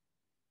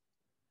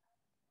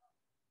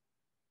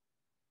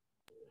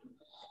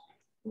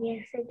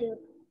 Yes, I do.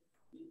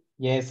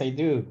 Yes, I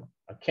do.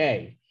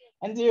 Okay.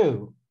 And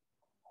you,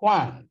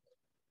 Juan,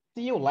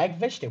 do you like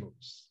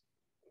vegetables?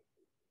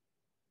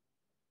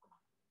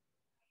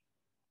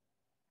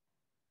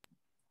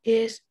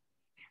 Yes.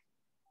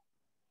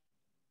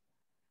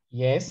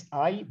 Yes,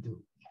 I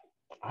do.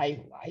 I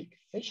like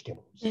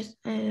vegetables. Yes,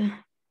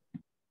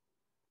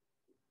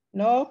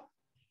 Nope,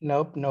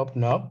 nope, nope,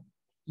 nope.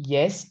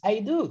 Yes, I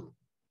do.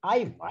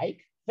 I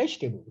like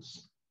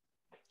vegetables.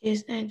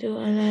 yes, I do.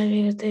 I like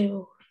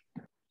vegetables.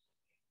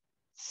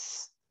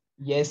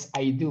 Yes,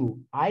 I do.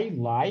 I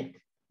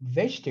like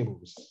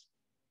vegetables.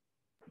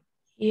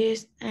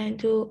 Yes, I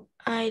do.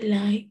 I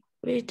like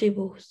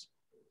vegetables.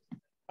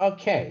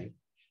 Okay,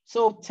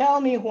 so tell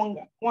me,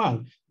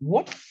 Huang,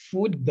 what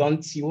food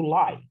don't you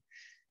like?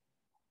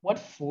 What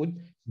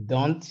food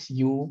don't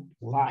you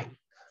like?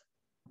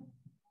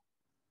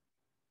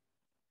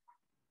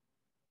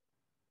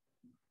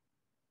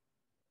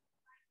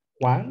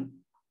 Huang?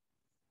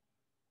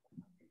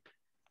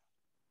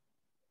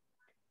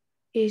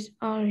 It's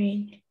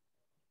orange.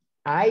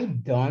 I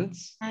don't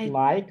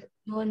like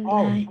Don't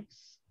orange. like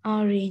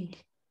orange.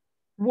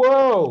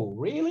 Whoa,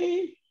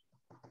 really?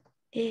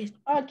 Yes.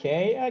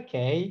 Okay,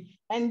 okay.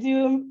 And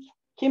you,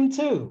 Kim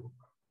too.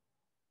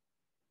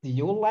 Do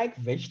you like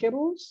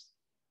vegetables?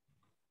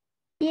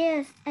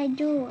 Yes, I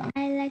do.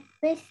 I like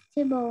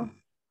vegetable.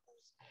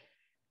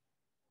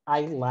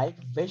 I like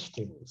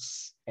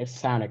vegetables. It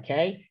sound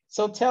okay.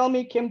 So tell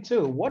me, Kim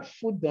too, what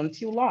food don't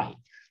you like?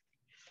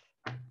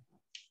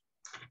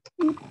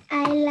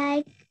 I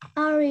like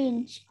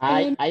orange.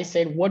 I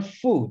said what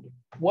food?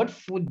 What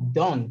food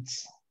don't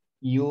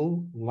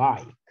you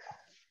like?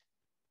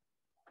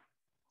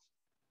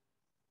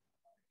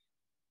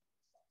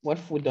 What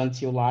food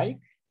don't you like?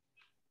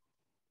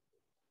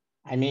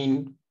 I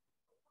mean,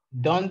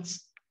 don't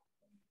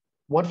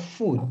What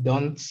food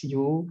don't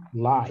you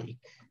like?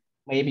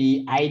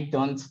 Maybe I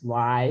don't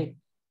like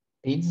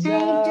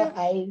pizza.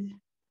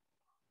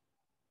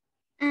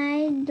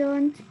 I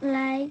don't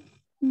like.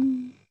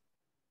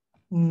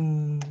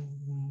 Don't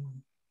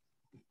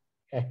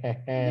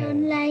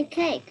like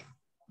cake.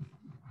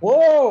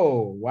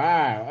 Whoa!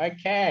 Wow.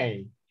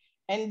 Okay.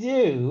 And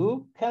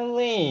you,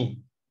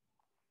 Colleen.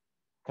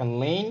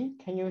 Colleen,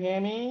 can you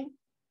hear me?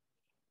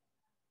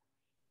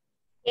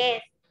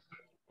 Yes.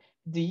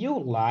 Do you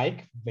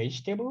like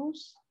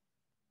vegetables?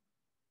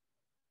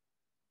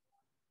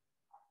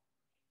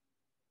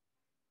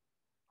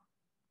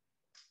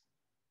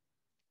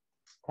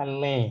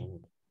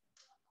 Colleen.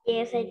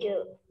 Yes, I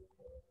do.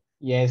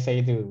 Yes,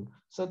 I do.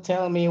 So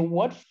tell me,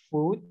 what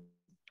food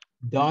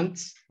don't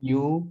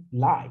you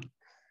like?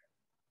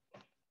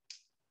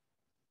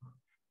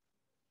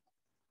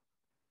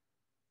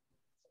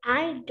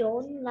 I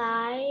don't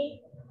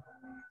like.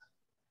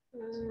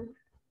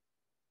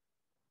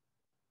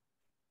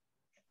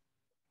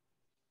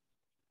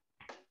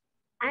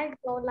 I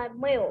don't like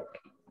milk.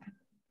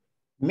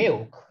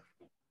 Milk.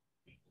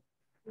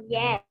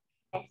 Yes.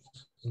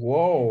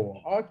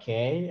 Whoa.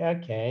 Okay.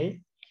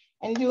 Okay.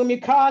 And you,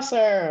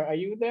 Mikasa, are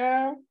you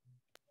there?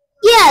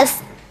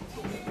 Yes.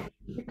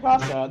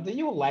 Mikasa, do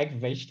you like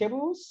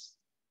vegetables?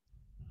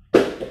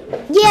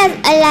 Yes,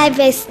 I like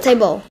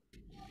vegetable.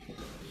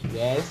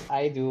 Yes,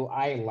 I do.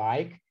 I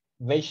like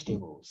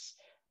vegetables.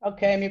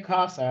 Okay,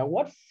 Mikasa,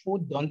 what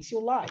food don't you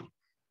like?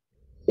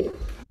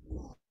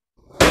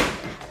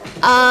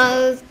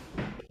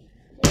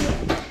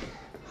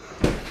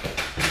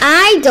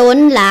 I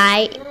don't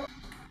like.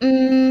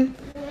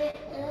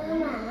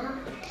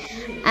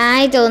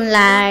 I don't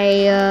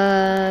like.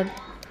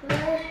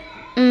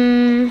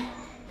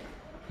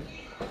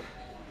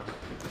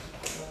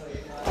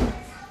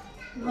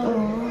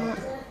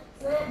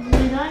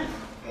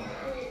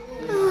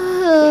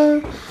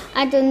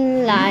 I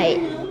don't like.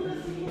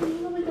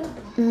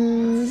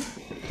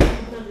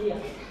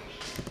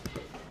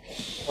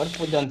 What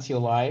food don't you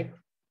like?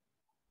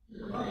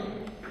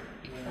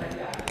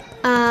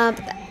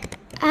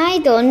 I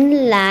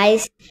don't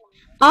like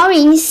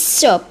orange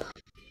soup.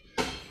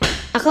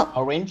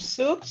 Orange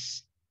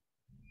soups?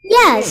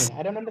 Yes.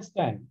 I don't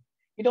understand.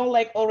 You don't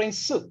like orange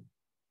soup?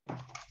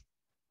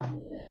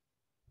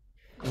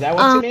 Is that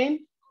what you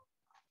mean?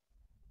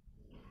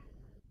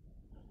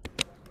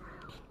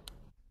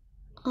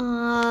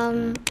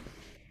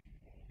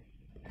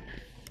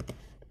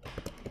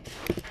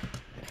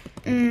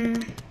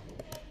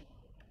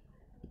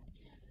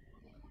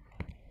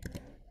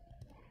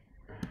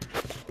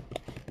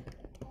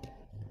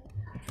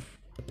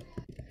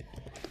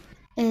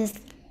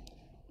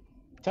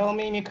 Tell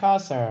me,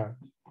 Mikasa.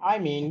 I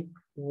mean,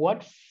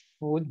 what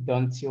food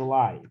don't you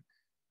like?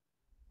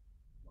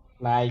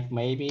 Like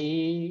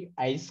maybe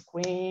ice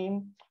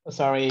cream,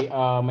 sorry,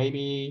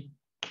 maybe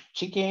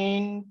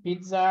chicken,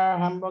 pizza,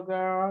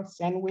 hamburger,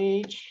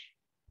 sandwich.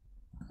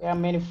 There are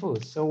many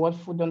foods. So what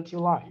food don't you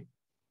like?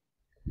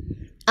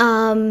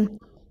 I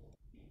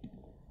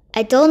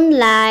don't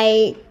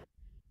like.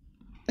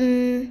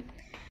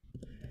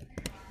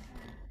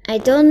 I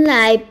don't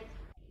like.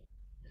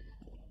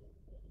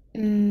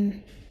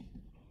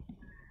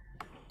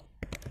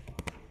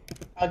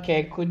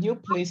 Okay, could you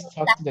please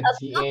talk to the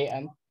TA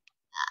and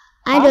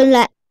I don't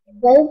like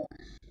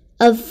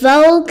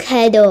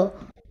avocado.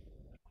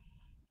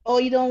 Oh,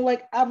 you don't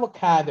like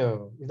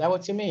avocado. Is that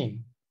what you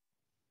mean?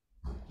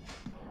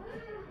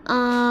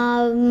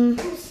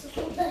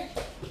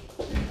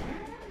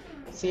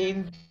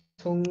 Sin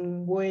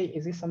tungui,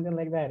 is it something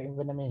like that in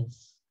Vietnamese?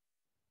 Is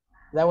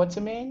that what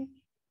you mean?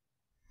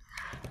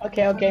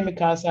 Okay, okay,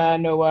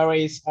 Mikasa, no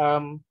worries.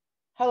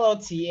 Hello,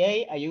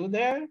 TA, are you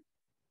there?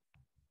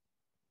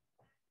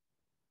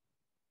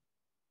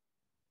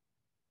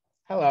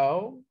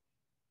 Hello.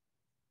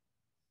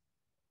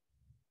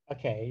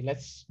 Okay,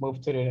 let's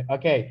move to the,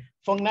 okay.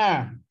 Phong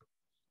Nam,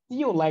 do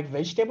you like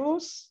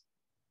vegetables?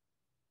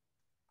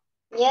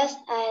 Yes,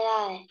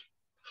 I like.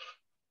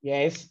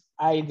 Yes,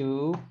 I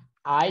do.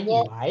 I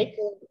Yes, like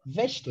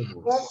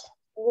vegetables.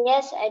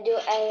 Yes, I do.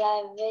 I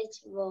like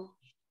vegetable.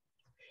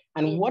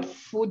 And what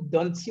food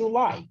don't you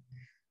like?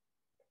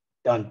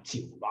 Don't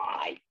you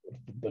like? What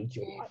food don't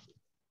you like?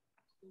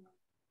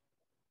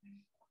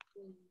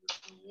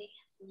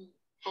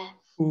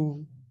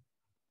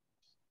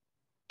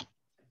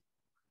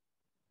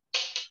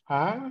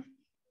 Huh?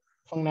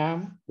 Phong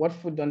Nam, what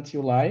food don't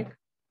you like?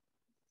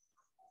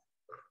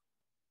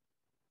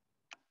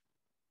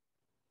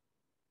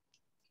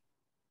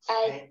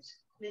 I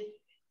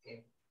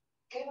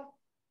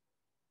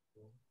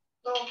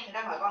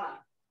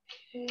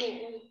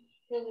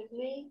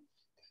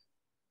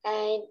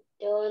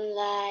don't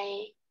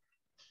like.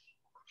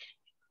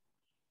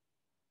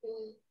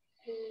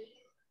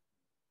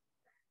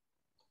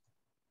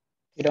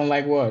 You don't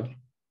like what?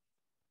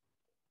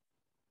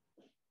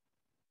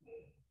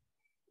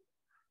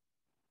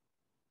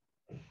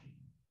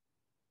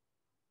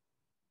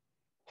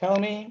 Tell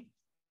me.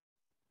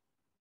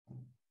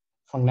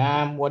 Phong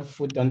Nam, what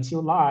food don't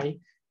you like?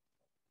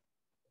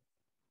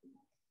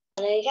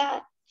 lời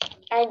các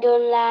I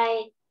don't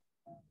like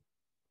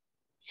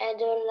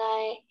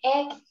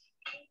egg.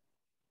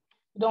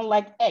 You don't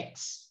like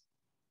eggs?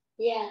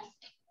 Yeah.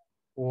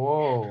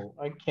 Whoa,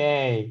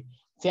 okay.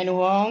 Tian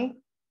Huang?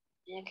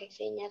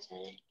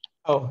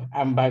 Oh,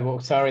 I'm back.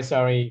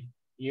 Sorry.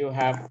 You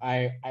have,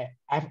 I've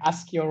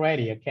asked you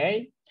already,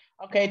 okay?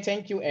 Okay,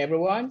 thank you,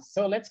 everyone.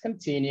 So let's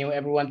continue.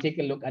 Everyone take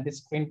a look at the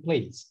screen,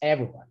 please,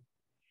 everyone.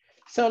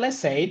 So let's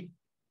say,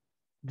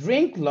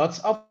 drink lots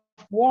of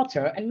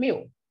water and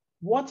milk.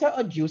 Water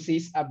or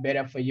juices are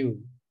better for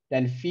you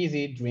than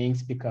fizzy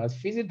drinks because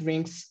fizzy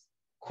drinks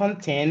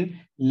contain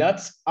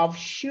lots of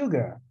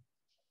sugar.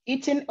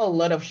 Eating a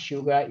lot of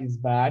sugar is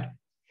bad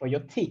for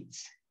your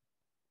teeth.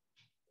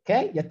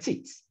 Okay, your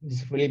teeth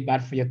is really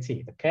bad for your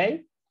teeth,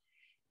 okay?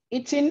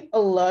 Eating a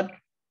lot,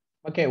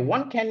 okay,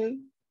 one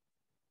can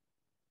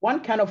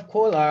of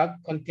cola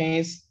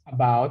contains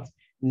about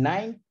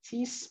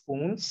 90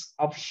 spoons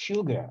of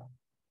sugar.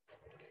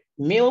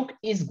 Milk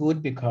is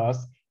good because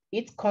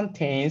it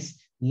contains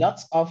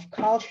lots of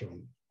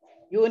calcium.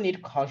 You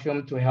need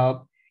calcium to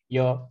help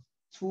your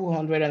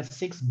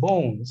 206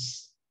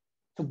 bones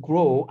to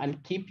grow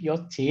and keep your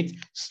teeth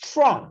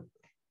strong.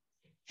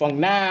 From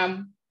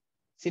Nam,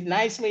 sit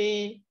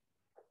nicely.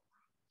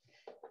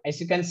 As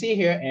you can see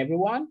here,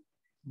 everyone,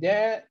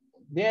 there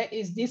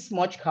is this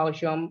much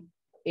calcium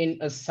in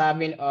a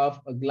serving of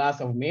a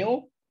glass of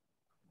milk,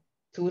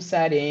 2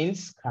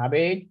 sardines,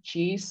 cabbage,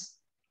 cheese,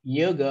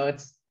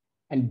 yogurt,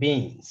 and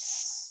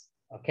beans.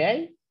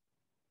 Okay?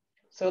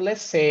 So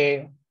let's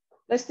take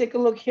a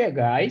look here,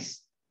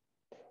 guys.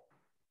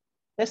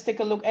 Let's take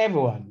a look,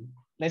 everyone.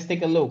 Let's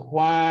take a look.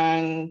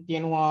 Huang,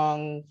 Tian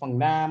Huang, Feng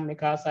Nam,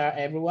 Mikasa,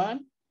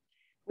 everyone.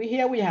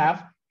 We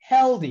have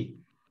healthy.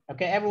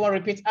 Okay, everyone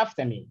repeat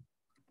after me.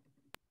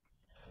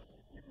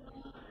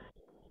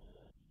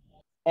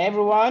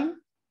 Everyone?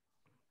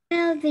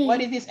 Healthy.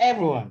 What is this,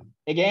 everyone?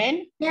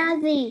 Again?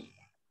 Healthy.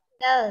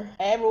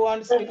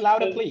 Everyone speak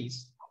louder,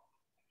 please.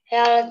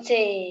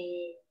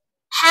 Healthy.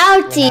 We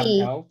have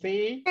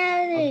healthy.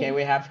 Okay,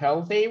 we have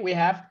healthy. We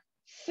have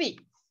fit.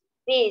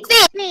 Fit.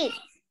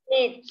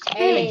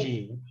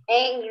 Energy.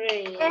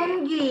 Angry.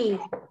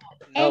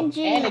 No,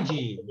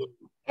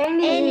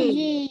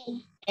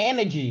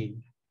 energy.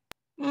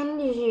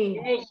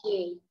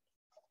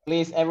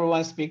 Please,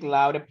 everyone speak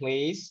louder,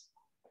 please.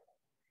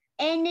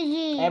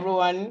 Energy.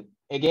 Everyone,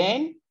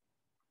 again.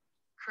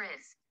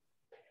 Crisp.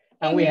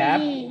 And we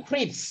have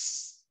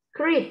crisps.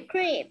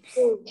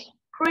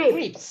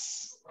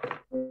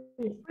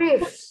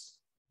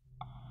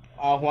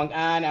 Huang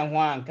An and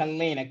Huang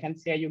Kanlin, I can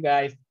hear you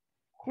guys.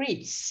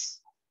 Crisps.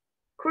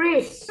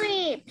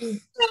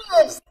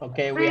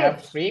 Okay, we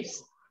have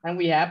crisps and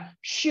we have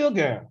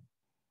sugar.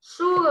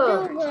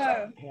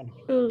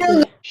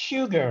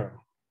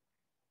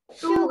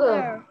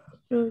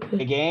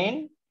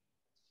 Again.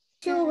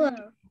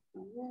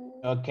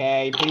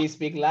 Okay, please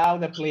speak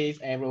louder, please,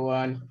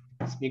 everyone.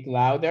 Speak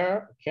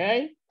louder,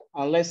 okay?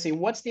 And let's see,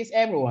 what's this,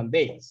 everyone?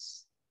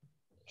 This.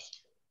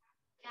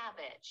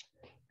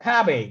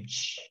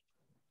 Cabbage.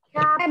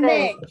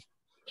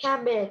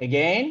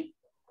 Again.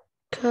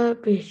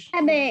 Cabbage.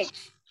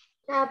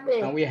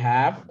 And we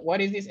have,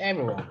 what is this,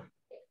 everyone?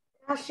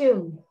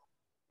 Calcium.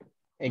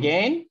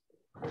 Again.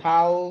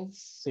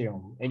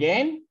 Calcium.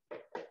 Again.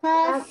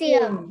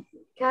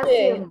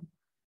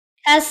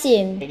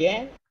 Calcium.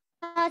 Again.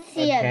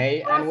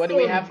 Okay, and what do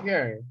we have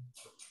here?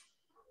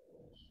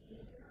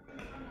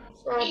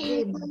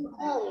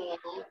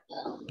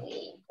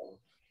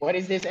 What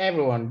is this,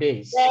 everyone?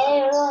 This.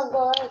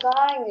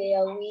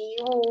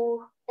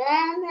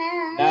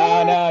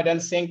 No, don't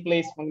sing,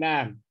 please, Feng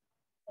Nam.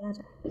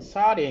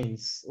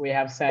 Sardines. We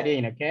have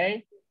sardine,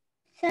 okay?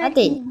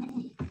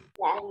 Sardine.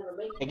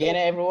 Again,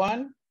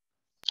 everyone.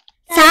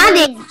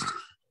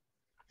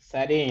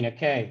 Sardine,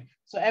 okay.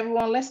 So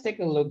everyone, let's take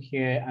a look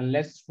here and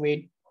let's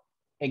read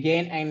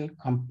again and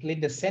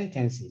complete the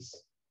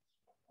sentences,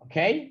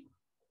 okay?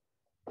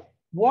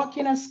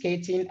 Walking and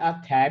skating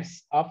are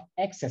types of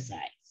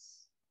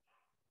exercise,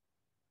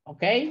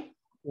 okay?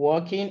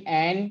 Walking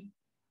and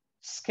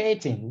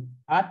skating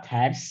are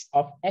types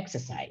of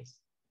exercise.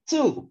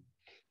 2,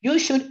 you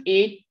should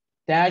eat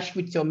dash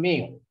with your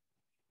meal.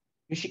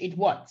 You should eat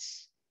what?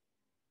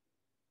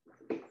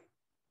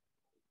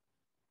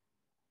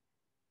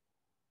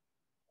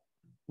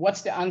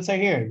 What's the answer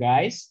here,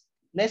 guys?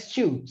 Let's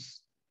choose.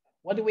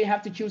 What do we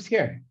have to choose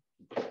here?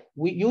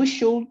 You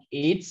should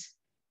eat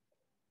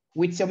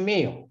with your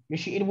meal. You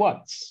should eat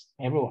what,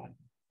 everyone?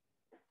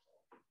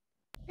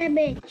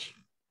 Cabbage.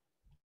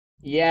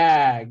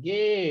 Yeah,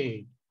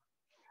 good.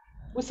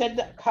 Who said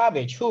the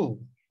cabbage? Who?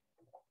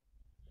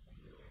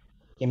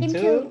 Kim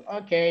 2.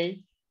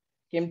 Okay.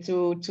 Kim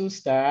 2, 2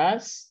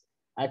 stars.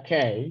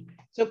 Okay.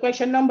 So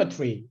question number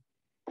 3.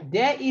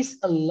 There is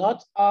a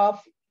lot of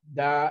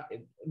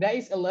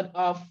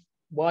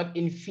what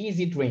in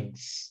fizzy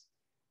drinks?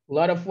 A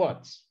lot of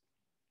what?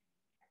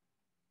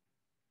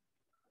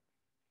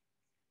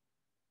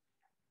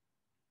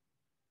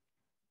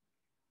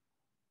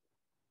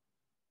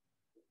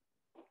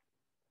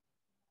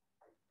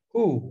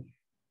 Who?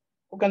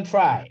 Who can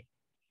try?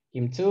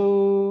 Kim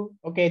Tu.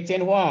 Okay,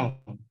 Tian Huang.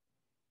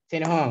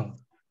 Tian Huang.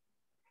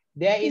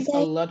 There is a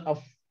lot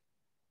of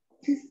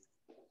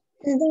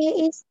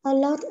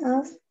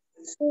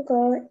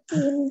sugar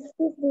in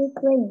fizzy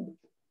drink.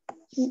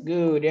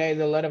 good. There is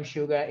a lot of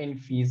sugar in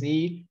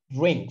fizzy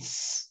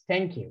drinks.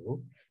 Thank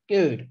you.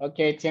 Good.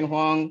 Okay, Tian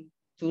Huang,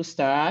 2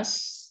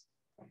 stars.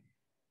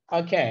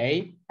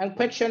 Okay, and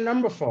question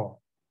number 4.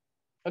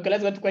 Okay,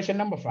 let's go to question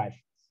number 5.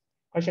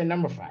 Question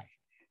number 5.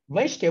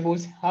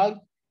 Vegetables help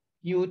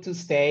you to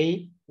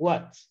stay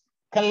what?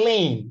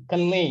 Clean.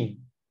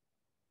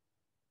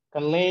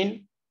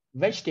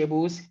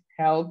 Vegetables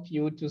help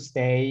you to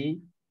stay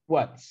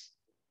what?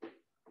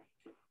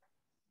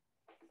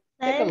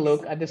 Take a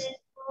look at this.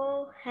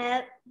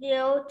 Help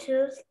you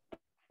to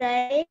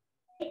stay.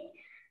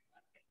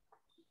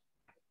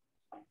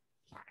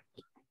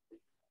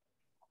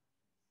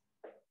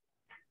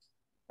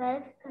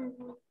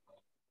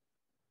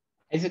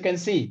 As you can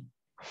see,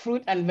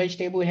 fruit and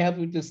vegetable help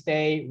you to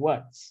stay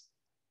what?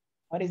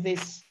 What is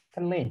this?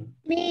 Clean.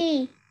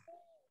 Me.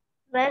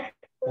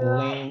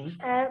 Clean.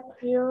 Help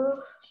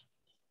you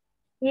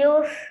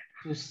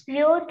to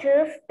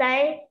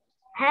stay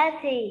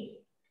healthy.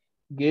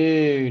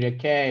 Good.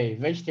 Okay.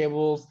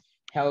 Vegetables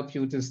help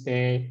you to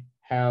stay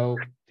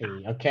healthy.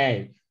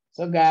 Okay.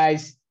 So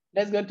guys,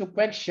 let's go to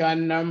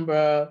question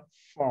number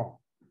 4.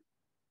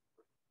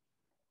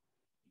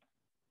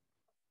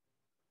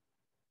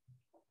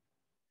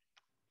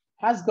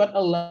 Has got a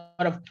lot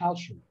of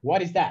calcium.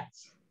 What is that?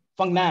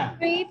 Phang Nam.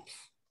 Grapes.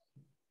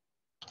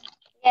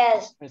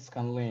 Yes. Miss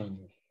Kanling.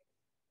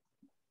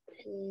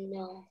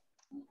 No.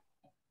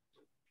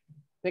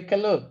 Take a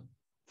look.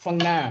 Phang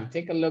Nam,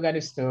 take a look at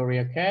the story,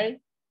 okay?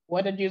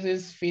 What it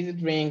uses fizzy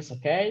drinks,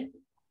 okay?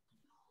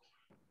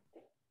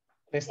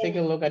 Let's take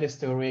a look at the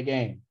story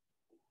again.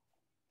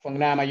 Phang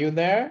Nam, are you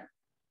there?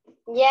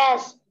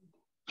 Yes.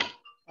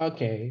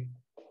 Okay.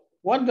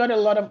 What got a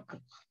lot of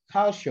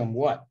calcium?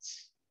 What?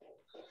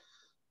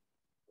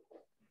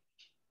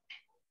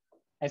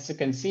 As you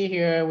can see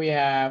here, we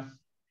have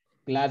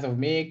glass of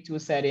milk, 2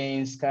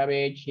 sardines,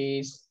 cabbage,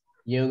 cheese,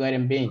 yogurt,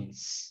 and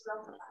beans.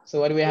 So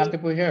what do we have to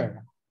put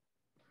here?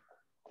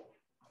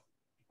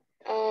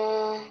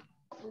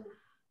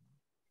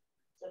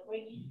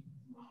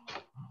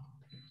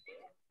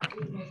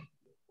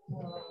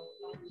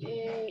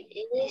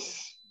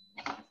 Is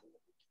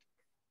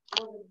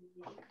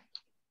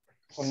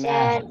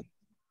Sardine.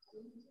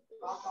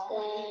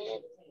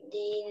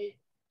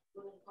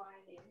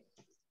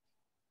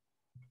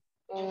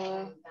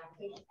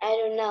 I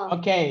don't know.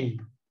 Okay,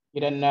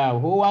 you don't know.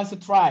 Who wants to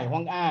try?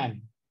 Hong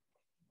An,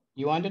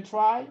 you want to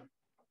try?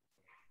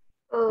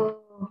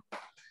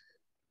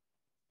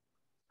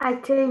 I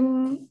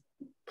think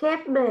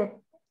cabbage.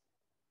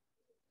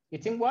 You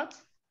think what?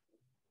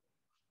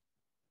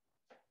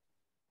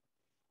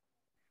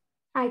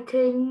 I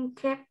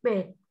think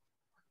cabbage.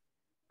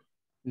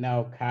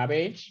 No,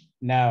 cabbage?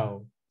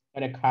 No,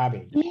 not a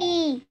cabbage.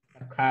 Me.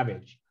 A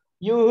cabbage.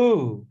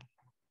 You.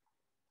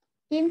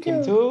 Kim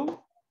Kim too. Tu?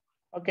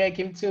 Okay,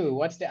 Kim Tu,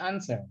 what's the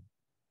answer?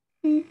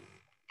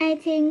 I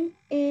think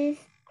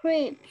it's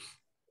grapes.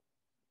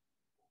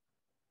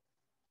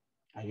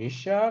 Are you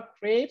sure,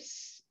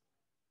 crepes?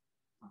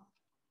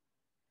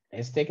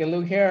 Let's take a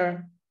look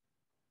here.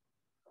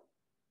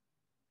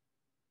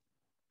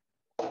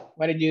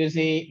 What did you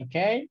see?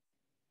 Okay.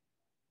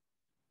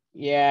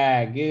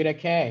 Yeah, good,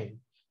 okay.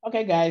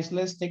 Okay, guys,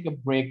 let's take a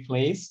break,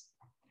 please.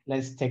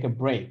 Let's take a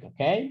break,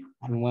 okay?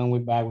 And when we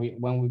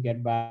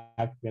get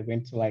back, we're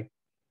going to like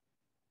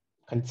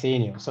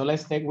continue. So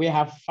we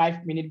have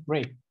 5-minute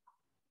break.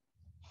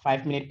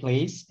 5 minutes,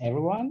 please,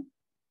 everyone.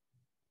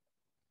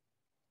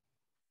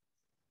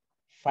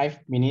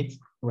 5-minute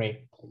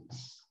break,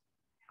 please.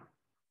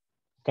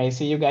 Okay,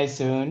 see you guys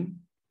soon.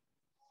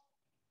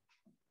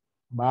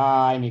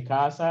 Bye,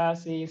 Mikasa,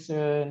 see you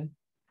soon.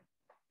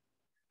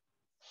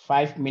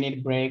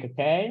 5-minute break,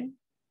 okay?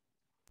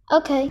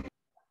 Okay.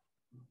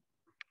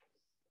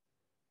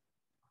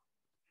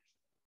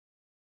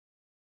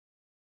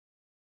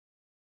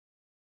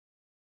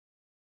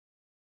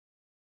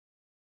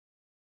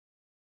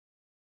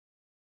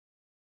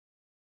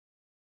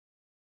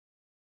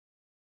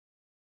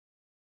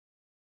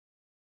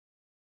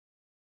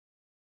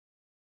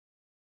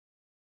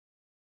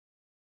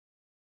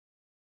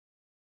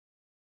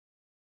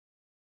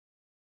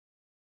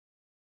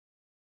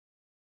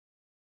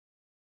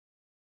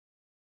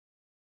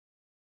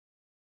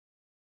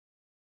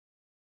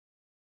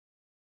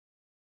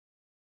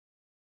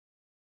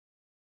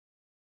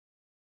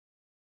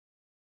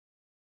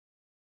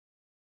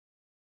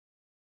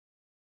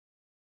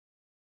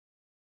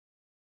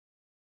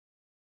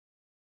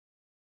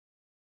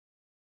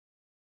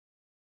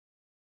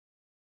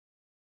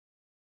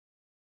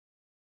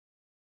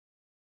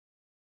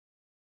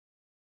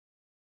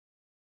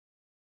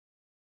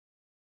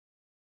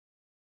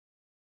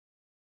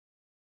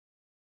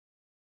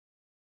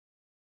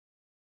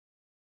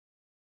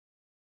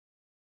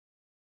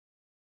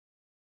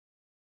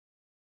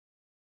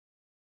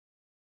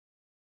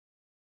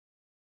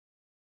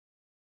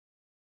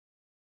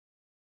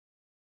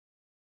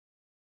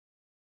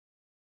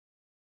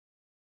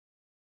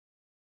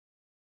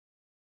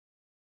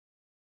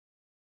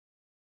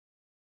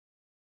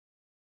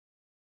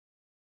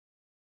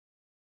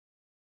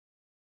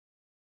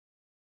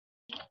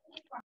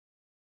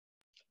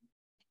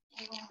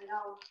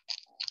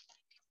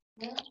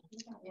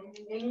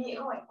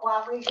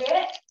 Qua với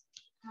ghế.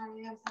 Hai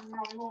em sang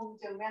nhau luôn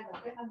trường ven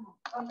tổng kết năm học.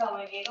 Con đầu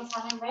này ghế con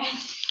sang em ven.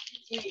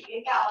 Chị bị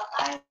ghế cạo ở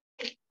tay.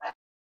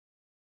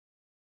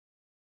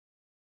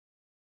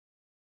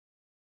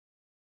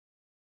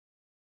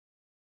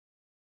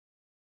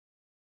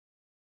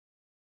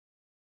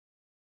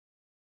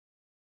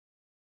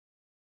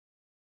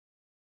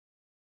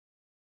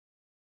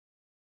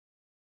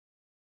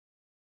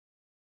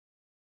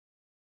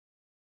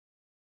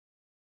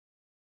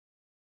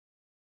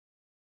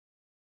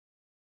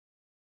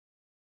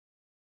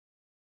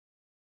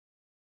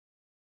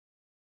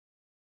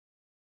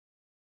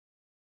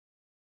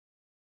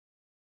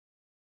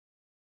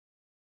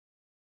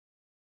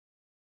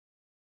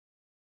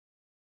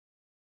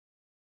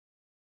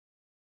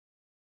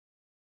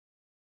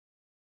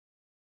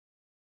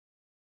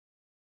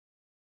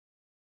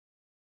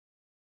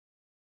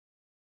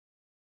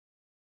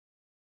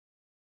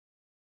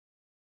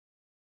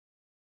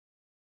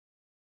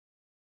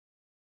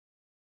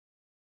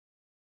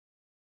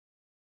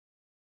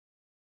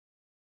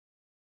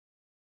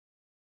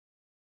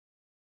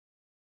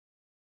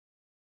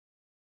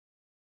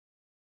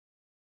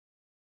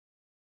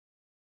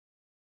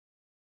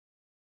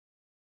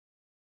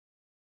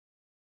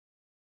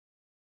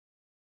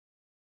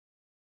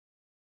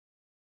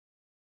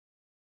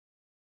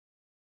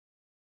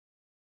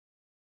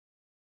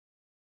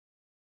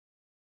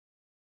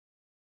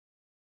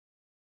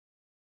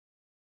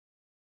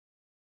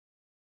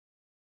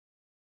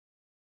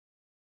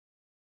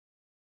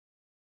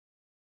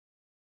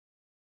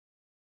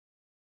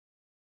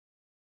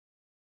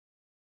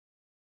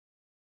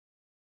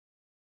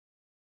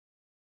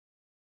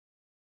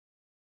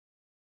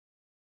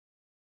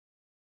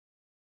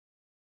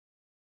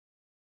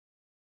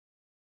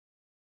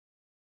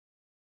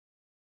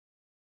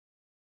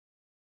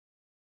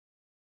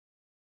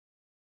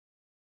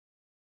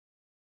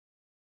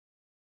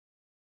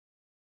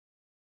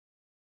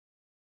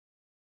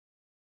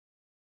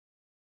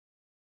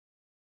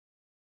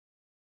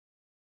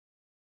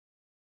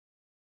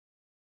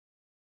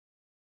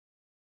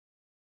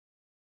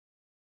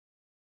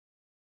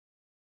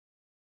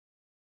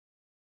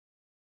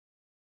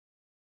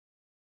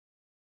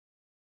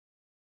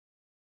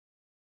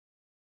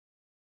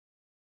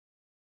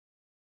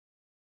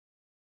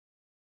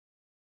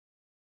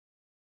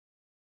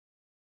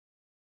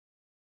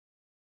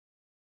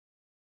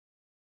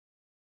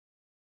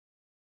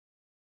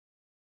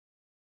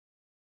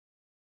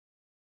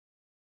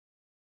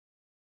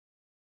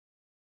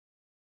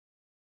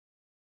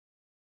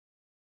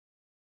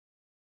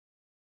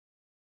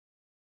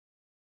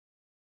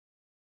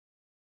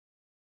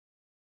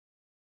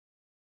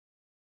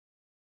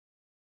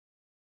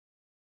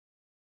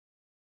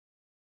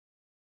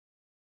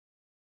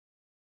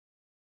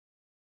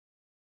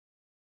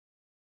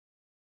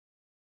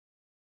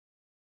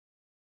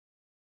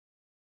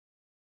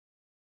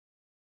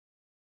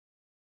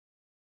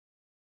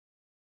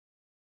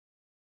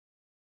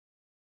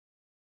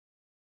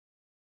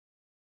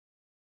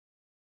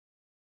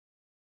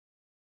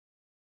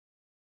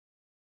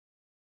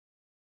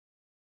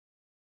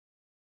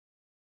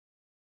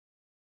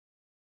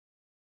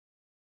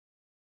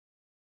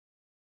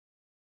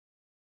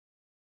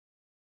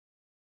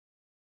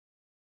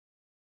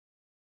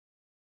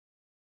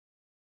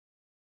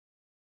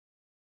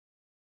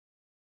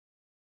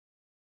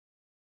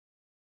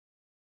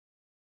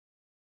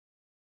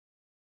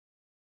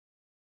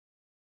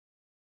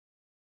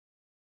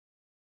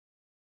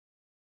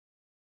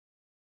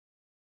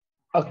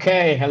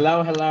 Okay,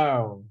 hello,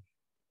 hello.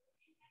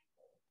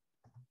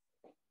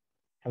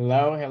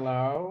 Hello,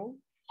 hello.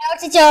 Hello,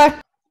 teacher.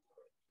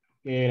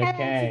 Good, Hello,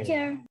 okay.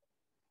 teacher.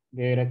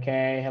 Good,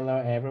 okay. Hello,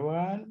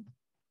 everyone.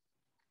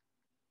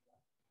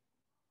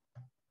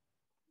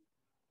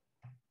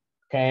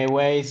 Okay,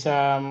 where's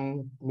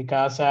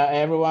because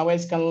everyone,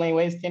 where's Kanling,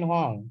 where's Tian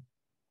Huang?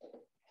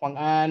 Huang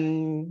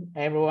An,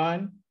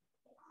 everyone?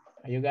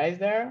 Are you guys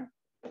there?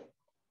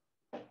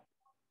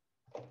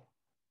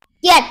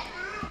 Yes.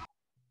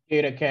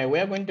 Good, okay.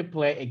 We're going to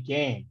play a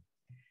game.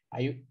 Are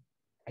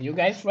you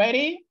guys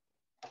ready?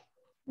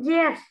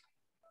 Yes.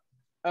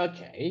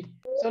 Okay,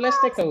 so let's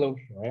take a look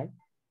here.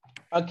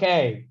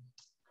 Okay,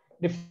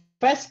 the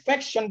first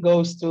question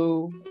goes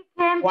to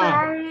Can Juan.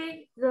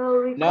 play the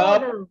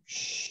recorder. No.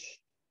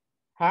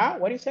 Huh?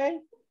 What do you say?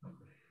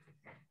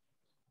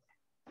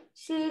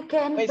 She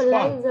can Where's play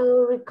Juan?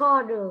 the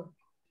recorder.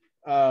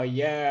 Oh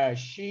yeah,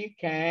 she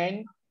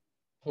can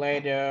play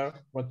the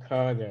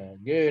recorder.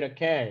 Good,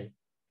 okay.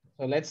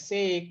 So let's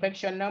see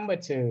question number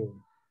 2.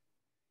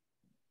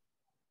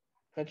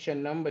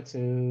 Question number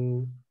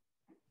 2.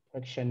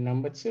 Question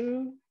number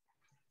 2.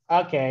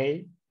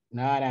 Okay.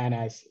 No.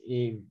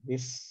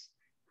 This.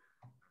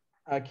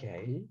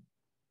 Okay.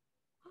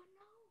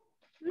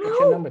 No.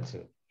 Question number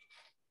 2.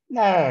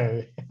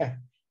 No.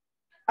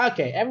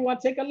 Okay, everyone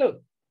take a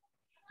look.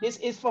 This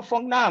is for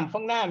Phong Nam.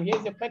 Phong Nam,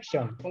 here's the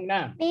question. Phong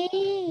Nam.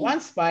 One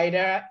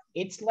spider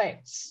eats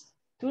legs.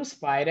 Two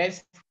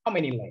spiders, how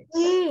many legs?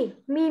 Me.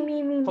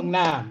 Phần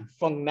Nam.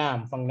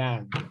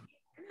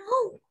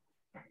 No.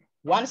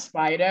 One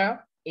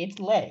spider, 8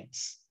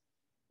 legs.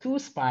 Two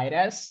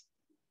spiders,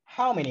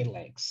 how many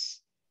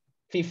legs?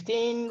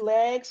 15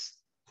 legs,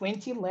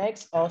 20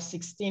 legs, or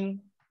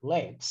 16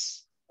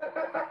 legs?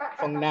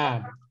 Phần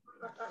Nam.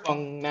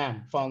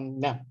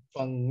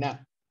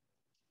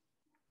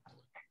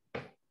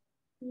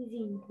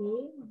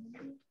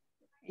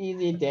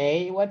 Easy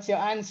day. What's your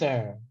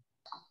answer?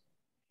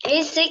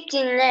 It's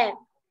 16 left.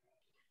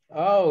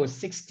 Oh,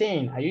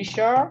 16. Are you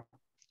sure?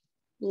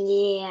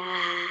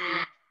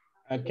 Yeah.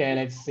 Okay,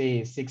 let's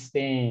see.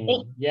 16.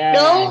 No.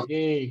 Yeah,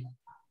 good.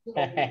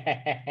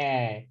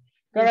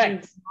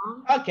 Correct.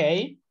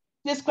 Okay.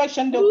 This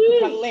question goes to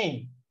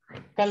Kalin.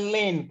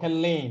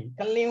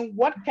 Kalin,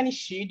 what can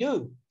she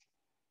do?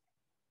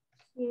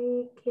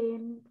 She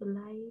can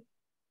play.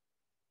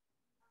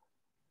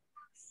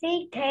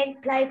 She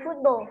can play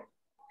football.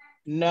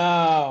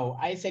 No,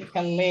 I said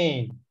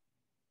Kalin.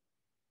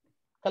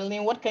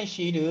 Kalin, what can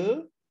she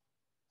do?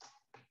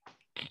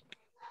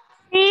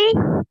 She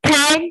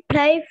can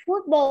play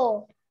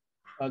football.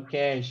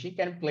 Okay, she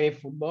can play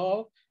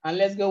football. And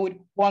let's go with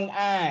Huang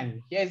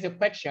An. Here's the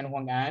question,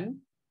 Huang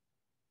An.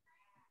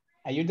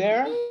 Are you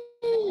there?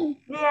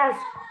 Yes.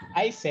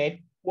 I said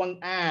Huang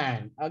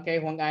An. Okay,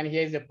 Huang An,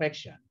 here's the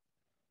question.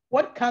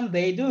 What can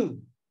they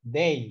do?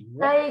 They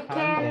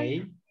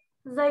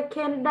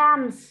can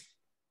dance.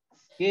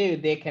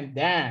 Good, they can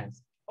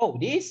dance. Oh,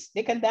 they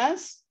can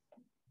dance?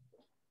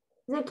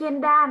 They can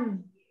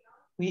dance.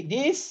 With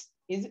this?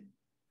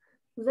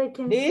 They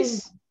can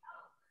this? sing.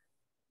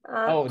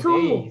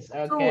 These.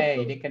 Okay,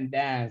 two. they can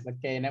dance.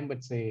 Okay, number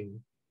 2.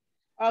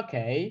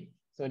 Okay,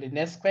 so the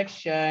next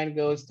question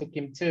goes to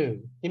Kim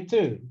 2. Kim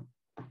 2.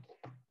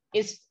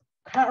 Is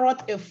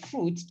carrot a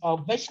fruit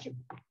or vegetable?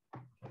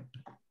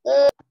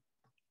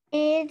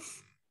 It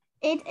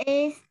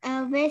is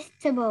a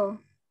vegetable.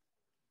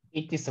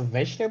 It is a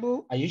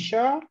vegetable. Are you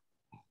sure?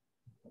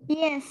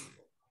 Yes.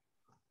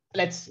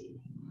 Let's see.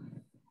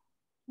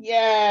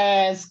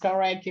 Yes,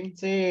 correct, Kim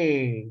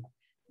 2.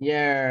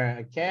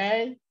 Yeah,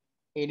 okay.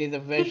 It is a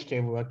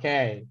vegetable,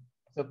 okay.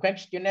 So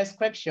your next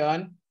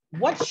question,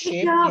 what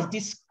shape is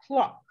this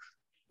clock?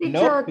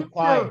 No, be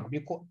quiet,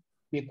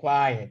 be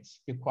quiet.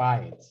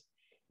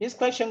 This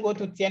question go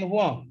to Tian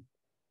Huang.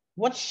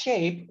 What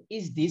shape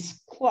is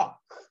this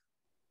clock?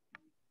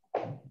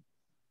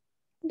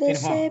 The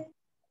shape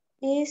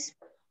is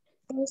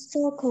a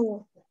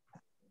circle.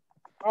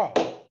 Oh,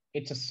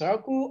 it's a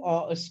circle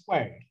or a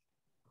square?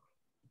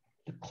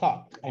 The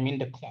clock, I mean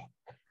the clock.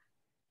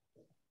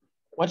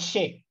 What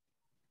shape?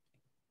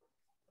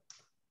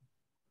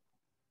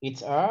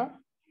 It's a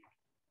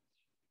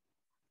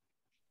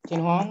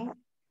Tian Huang?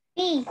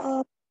 A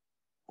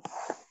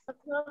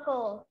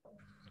circle.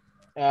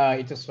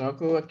 It's a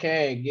circle.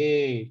 Okay,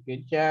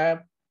 good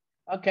job.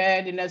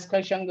 Okay, the next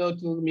question go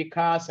to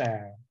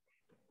Mikasa.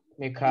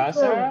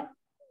 Mikasa,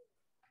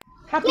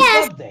 happy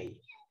birthday.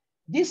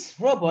 This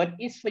robot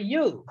is for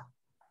you.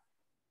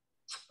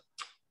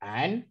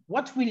 And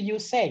what will you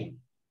say?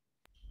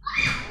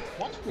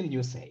 What will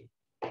you say?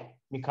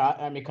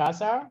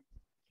 Mikasa,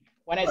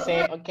 when I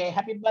say, okay,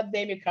 happy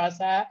birthday,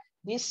 Mikasa,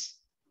 this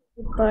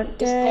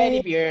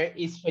teddy bear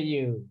is for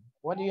you.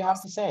 What do you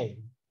have to say?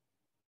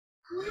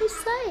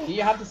 Do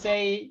you have to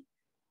say,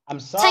 I'm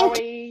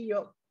sorry?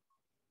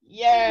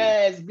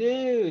 Yes,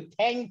 good.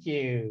 Thank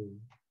you.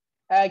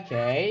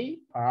 Okay,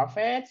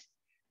 perfect.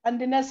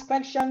 And the next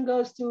question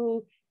goes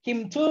to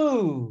Kim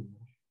 2.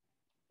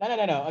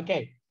 No.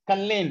 Okay,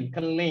 Kalin.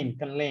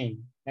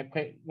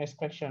 Next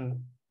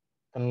question,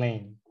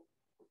 Kalin.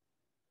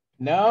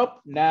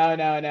 Nope, no.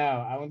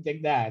 I won't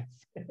take that.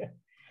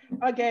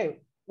 Okay,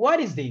 what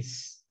is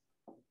this?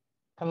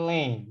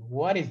 Kalin,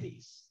 what is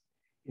this?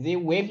 Is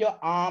it wave your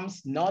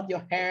arms, nod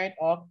your head,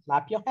 or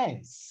clap your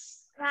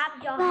hands?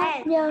 Clap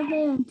your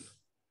hands.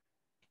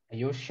 Are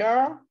you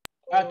sure?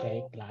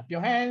 Okay, clap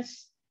your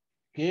hands.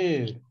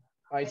 Good.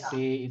 I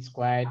see it's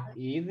quite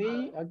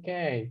easy.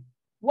 Okay.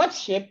 What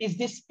shape is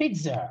this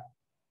pizza?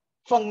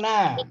 Phong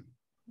Nam.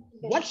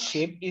 What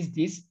shape is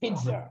this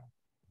pizza?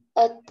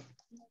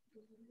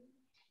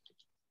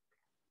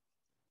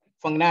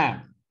 Phong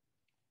Nam.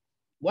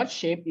 What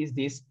shape is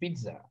this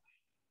pizza?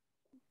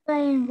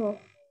 Triangle.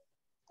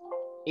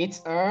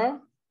 It's a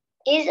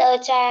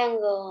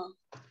triangle.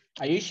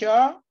 Are you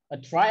sure? A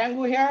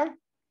triangle here?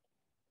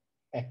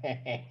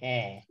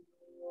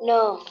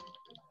 No.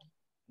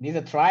 This is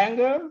a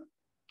triangle?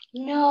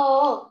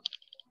 No.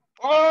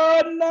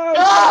 Oh no,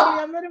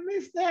 sorry, I made a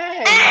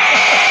mistake.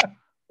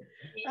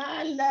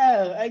 Oh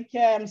no,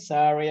 okay, I'm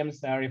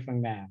sorry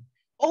Phong Nam.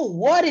 Oh,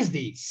 what is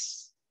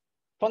this?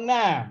 Phong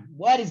Nam,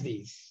 what is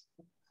this?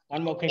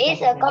 One more question.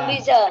 It's a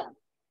computer.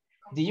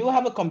 Do you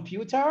have a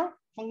computer,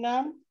 Phong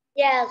Nam?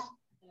 Yes.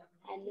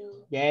 I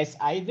do. Yes,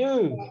 I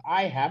do.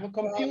 I have a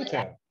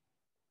computer.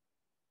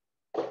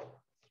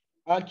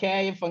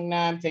 Okay, Phong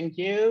Nam, thank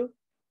you.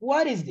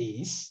 What is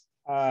this?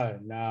 Oh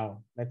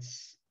no,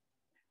 let's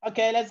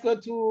go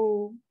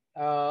to,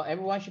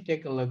 everyone should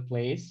take a look,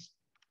 please.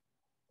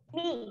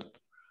 Me.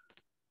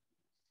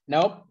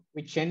 Nope,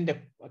 we change the,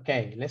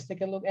 okay, let's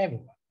take a look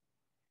everyone.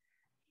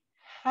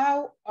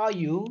 How are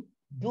you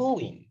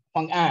doing?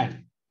 Hoàng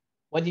An,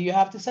 what do you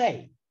have to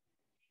say?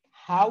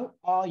 How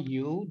are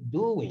you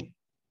doing?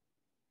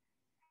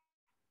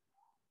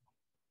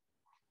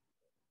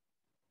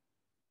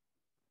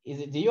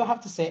 Do you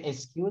have to say,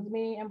 excuse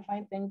me, I'm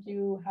fine, thank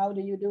you. How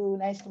do you do?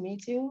 Nice to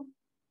meet you.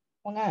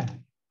 Hoàng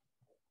An,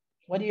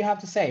 what do you have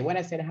to say when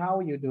I said, how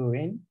are you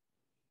doing?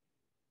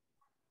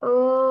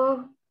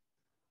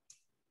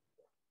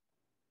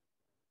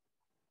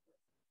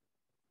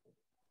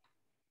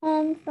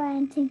 I'm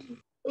fine, thank you.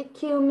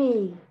 Excuse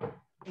me.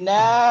 No,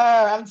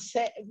 I'm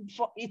saying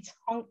it's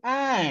Hoàng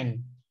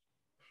An.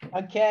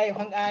 Okay,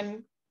 Hoàng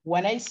An,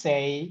 when I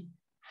say,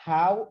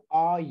 how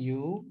are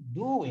you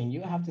doing?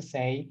 You have to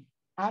say,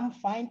 I'm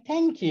fine,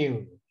 thank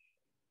you.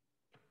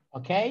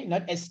 Okay,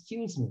 not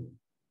excuse me.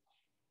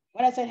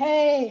 When I say,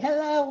 hey,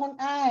 hello, Hoàng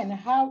An,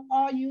 how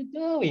are you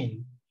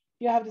doing?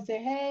 You have to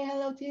say, hey,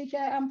 hello, teacher,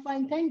 I'm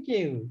fine, thank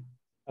you.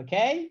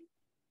 Okay?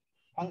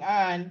 Hoàng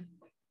An,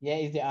 yeah,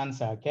 is the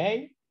answer,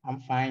 okay? I'm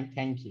fine,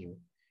 thank you.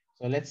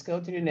 So let's go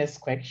to the next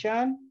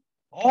question.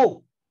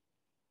 Oh,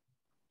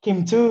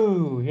 Kim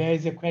 2, here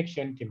is a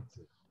question, Kim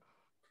 2.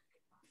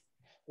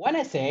 When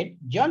I said,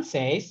 John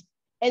says,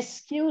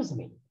 excuse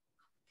me,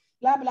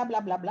 blah, blah, blah,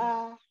 blah,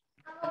 blah.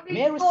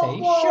 Mary says,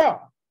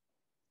 sure,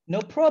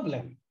 no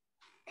problem.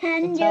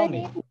 Can So tell you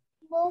me.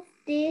 move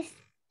this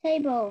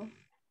table?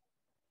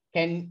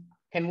 Can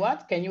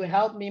what? Can you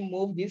help me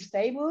move this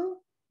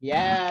table?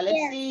 Yeah,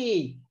 let's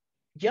see.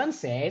 John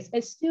says,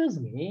 excuse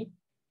me,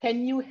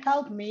 can you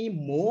help me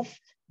move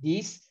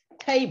this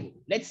table?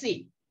 Let's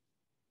see.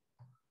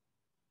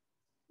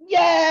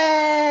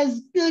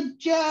 Yes, good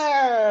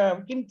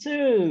job, Kim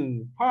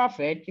 2.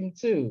 Perfect, Kim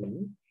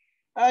 2.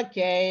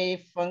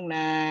 Okay, Phương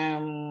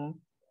Nam.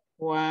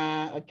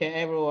 Wow, okay,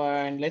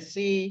 everyone, let's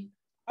see.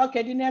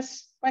 Okay, the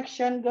next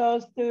question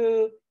goes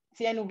to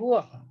Tieng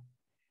Huong.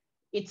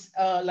 It's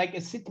like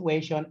a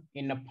situation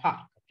in a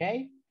park,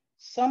 okay?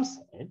 Some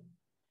said,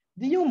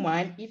 do you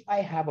mind if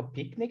I have a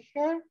picnic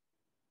here?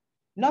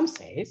 Nom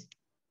says,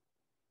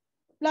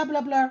 blah,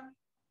 blah, blah.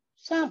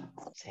 Some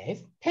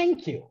says,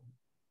 thank you.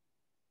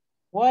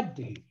 What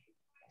do you?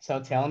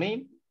 So tell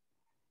me,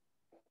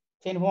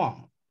 Tieng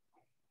Huong.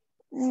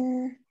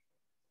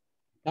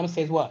 Nom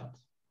says what?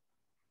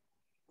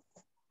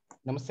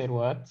 Nom said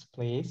what,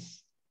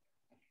 please?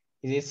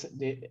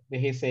 Did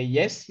he say,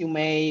 yes, you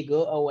may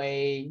go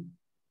away.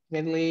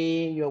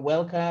 Gently, you're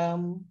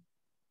welcome.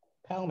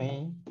 Tell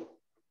me.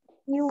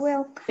 You're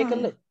welcome. Take a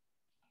look.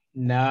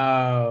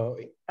 No.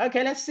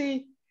 Okay, let's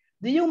see.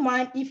 Do you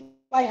mind if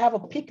I have a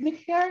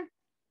picnic here?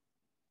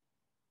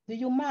 Do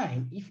you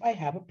mind if I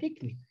have a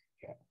picnic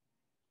here?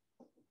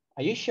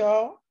 Are you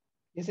sure?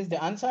 This is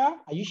the answer.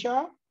 Are you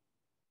sure?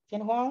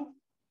 Tieng Huong?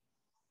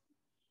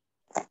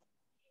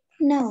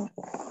 No.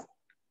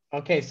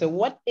 Okay, so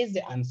what is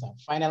the answer?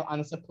 Final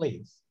answer,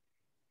 please.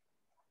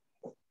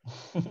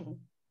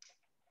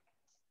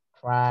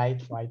 Try.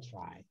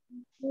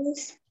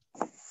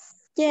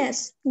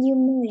 Yes, you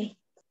may.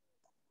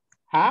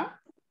 Huh?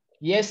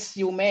 Yes,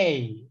 you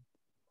may.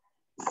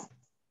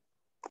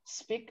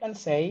 Speak and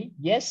say,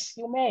 yes,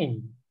 you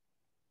may.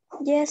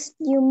 Yes,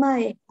 you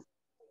may.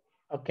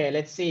 Okay,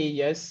 let's see.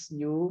 Yes,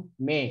 you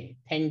may.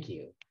 Thank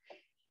you.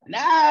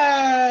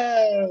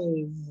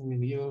 No,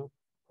 you're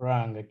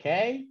wrong,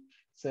 okay?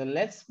 So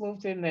let's move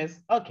to the next.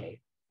 Okay,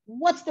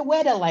 what's the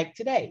weather like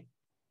today?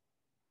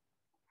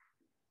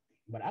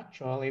 But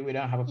actually, we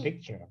don't have a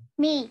picture.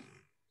 Me.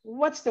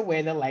 What's the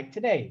weather like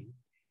today?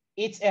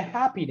 It's a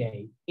happy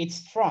day. It's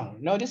strong.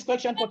 No, this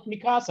question for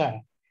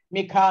Mikasa.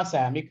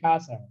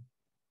 Mikasa.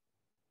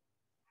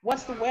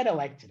 What's the weather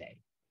like today?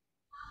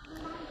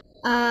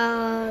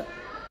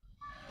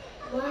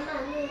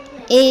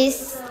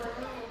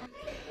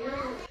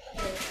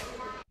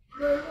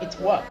 It's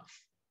what?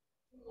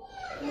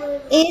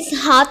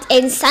 It's hot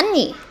and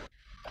sunny.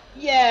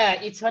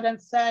 Yeah, it's hot and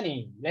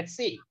sunny. Let's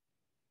see.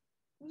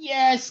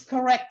 Yes,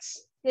 correct.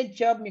 Good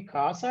job,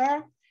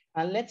 Mikasa.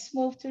 And let's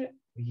move to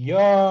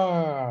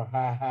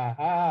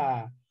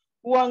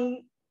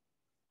Huang.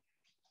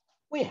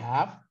 We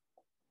have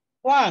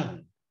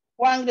Huang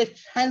the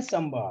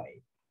handsome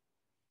boy.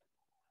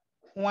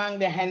 Huang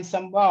the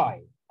handsome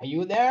boy. Are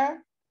you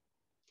there?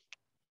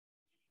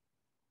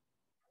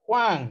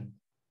 Huang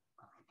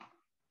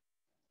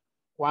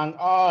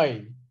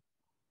ơi.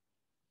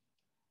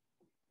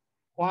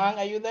 Huang,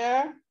 are you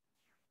there?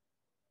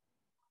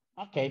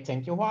 Okay,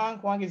 thank you, Huang.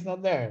 Huang is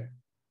not there.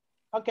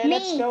 Okay,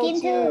 let's go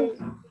Kim to...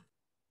 2.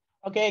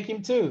 Okay,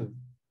 Kim 2.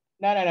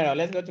 No.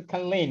 Let's go to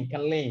Kanlin.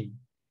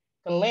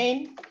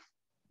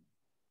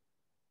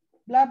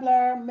 Blah,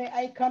 blah. May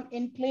I come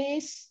in,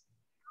 please?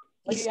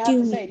 What do you have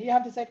to say? Do you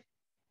have to say,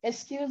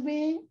 excuse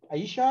me? Are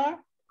you sure?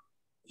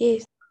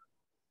 Yes.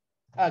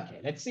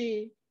 Okay, let's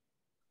see.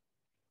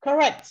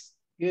 Correct.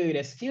 Good.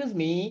 Excuse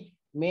me.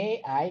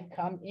 May I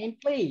come in,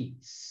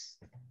 please?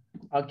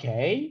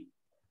 Okay.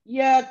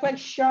 Yeah,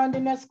 question. The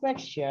next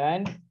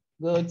question.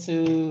 Go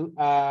to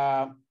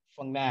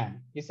Phương Nam.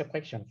 It's a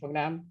question. Phương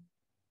Nam.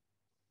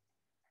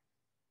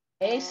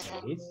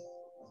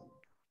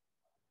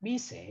 B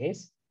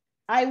says,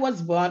 I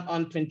was born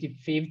on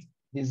 25th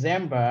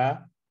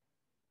December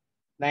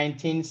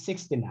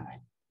 1969.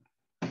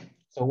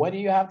 So what do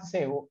you have to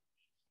say?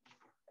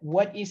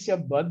 What is your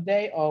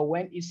birthday, or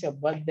when is your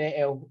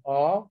birthday,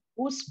 or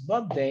whose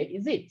birthday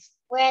is it?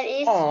 When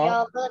is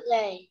your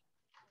birthday?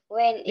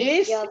 When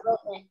is your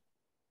birthday?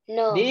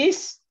 No.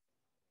 This?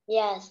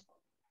 Yes.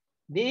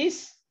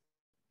 This?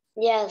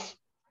 Yes.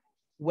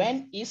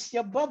 When is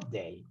your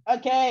birthday?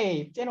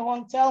 Okay, Tieng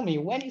Hoang, tell me,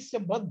 when is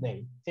your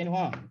birthday? Tieng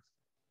Hoang,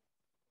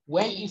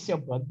 when is your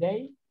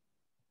birthday?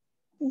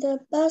 The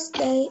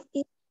birthday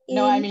is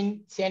No, I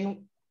mean,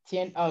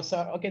 oh,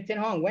 sorry. Okay,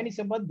 Tieng Hoang, when is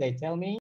your birthday? Tell me.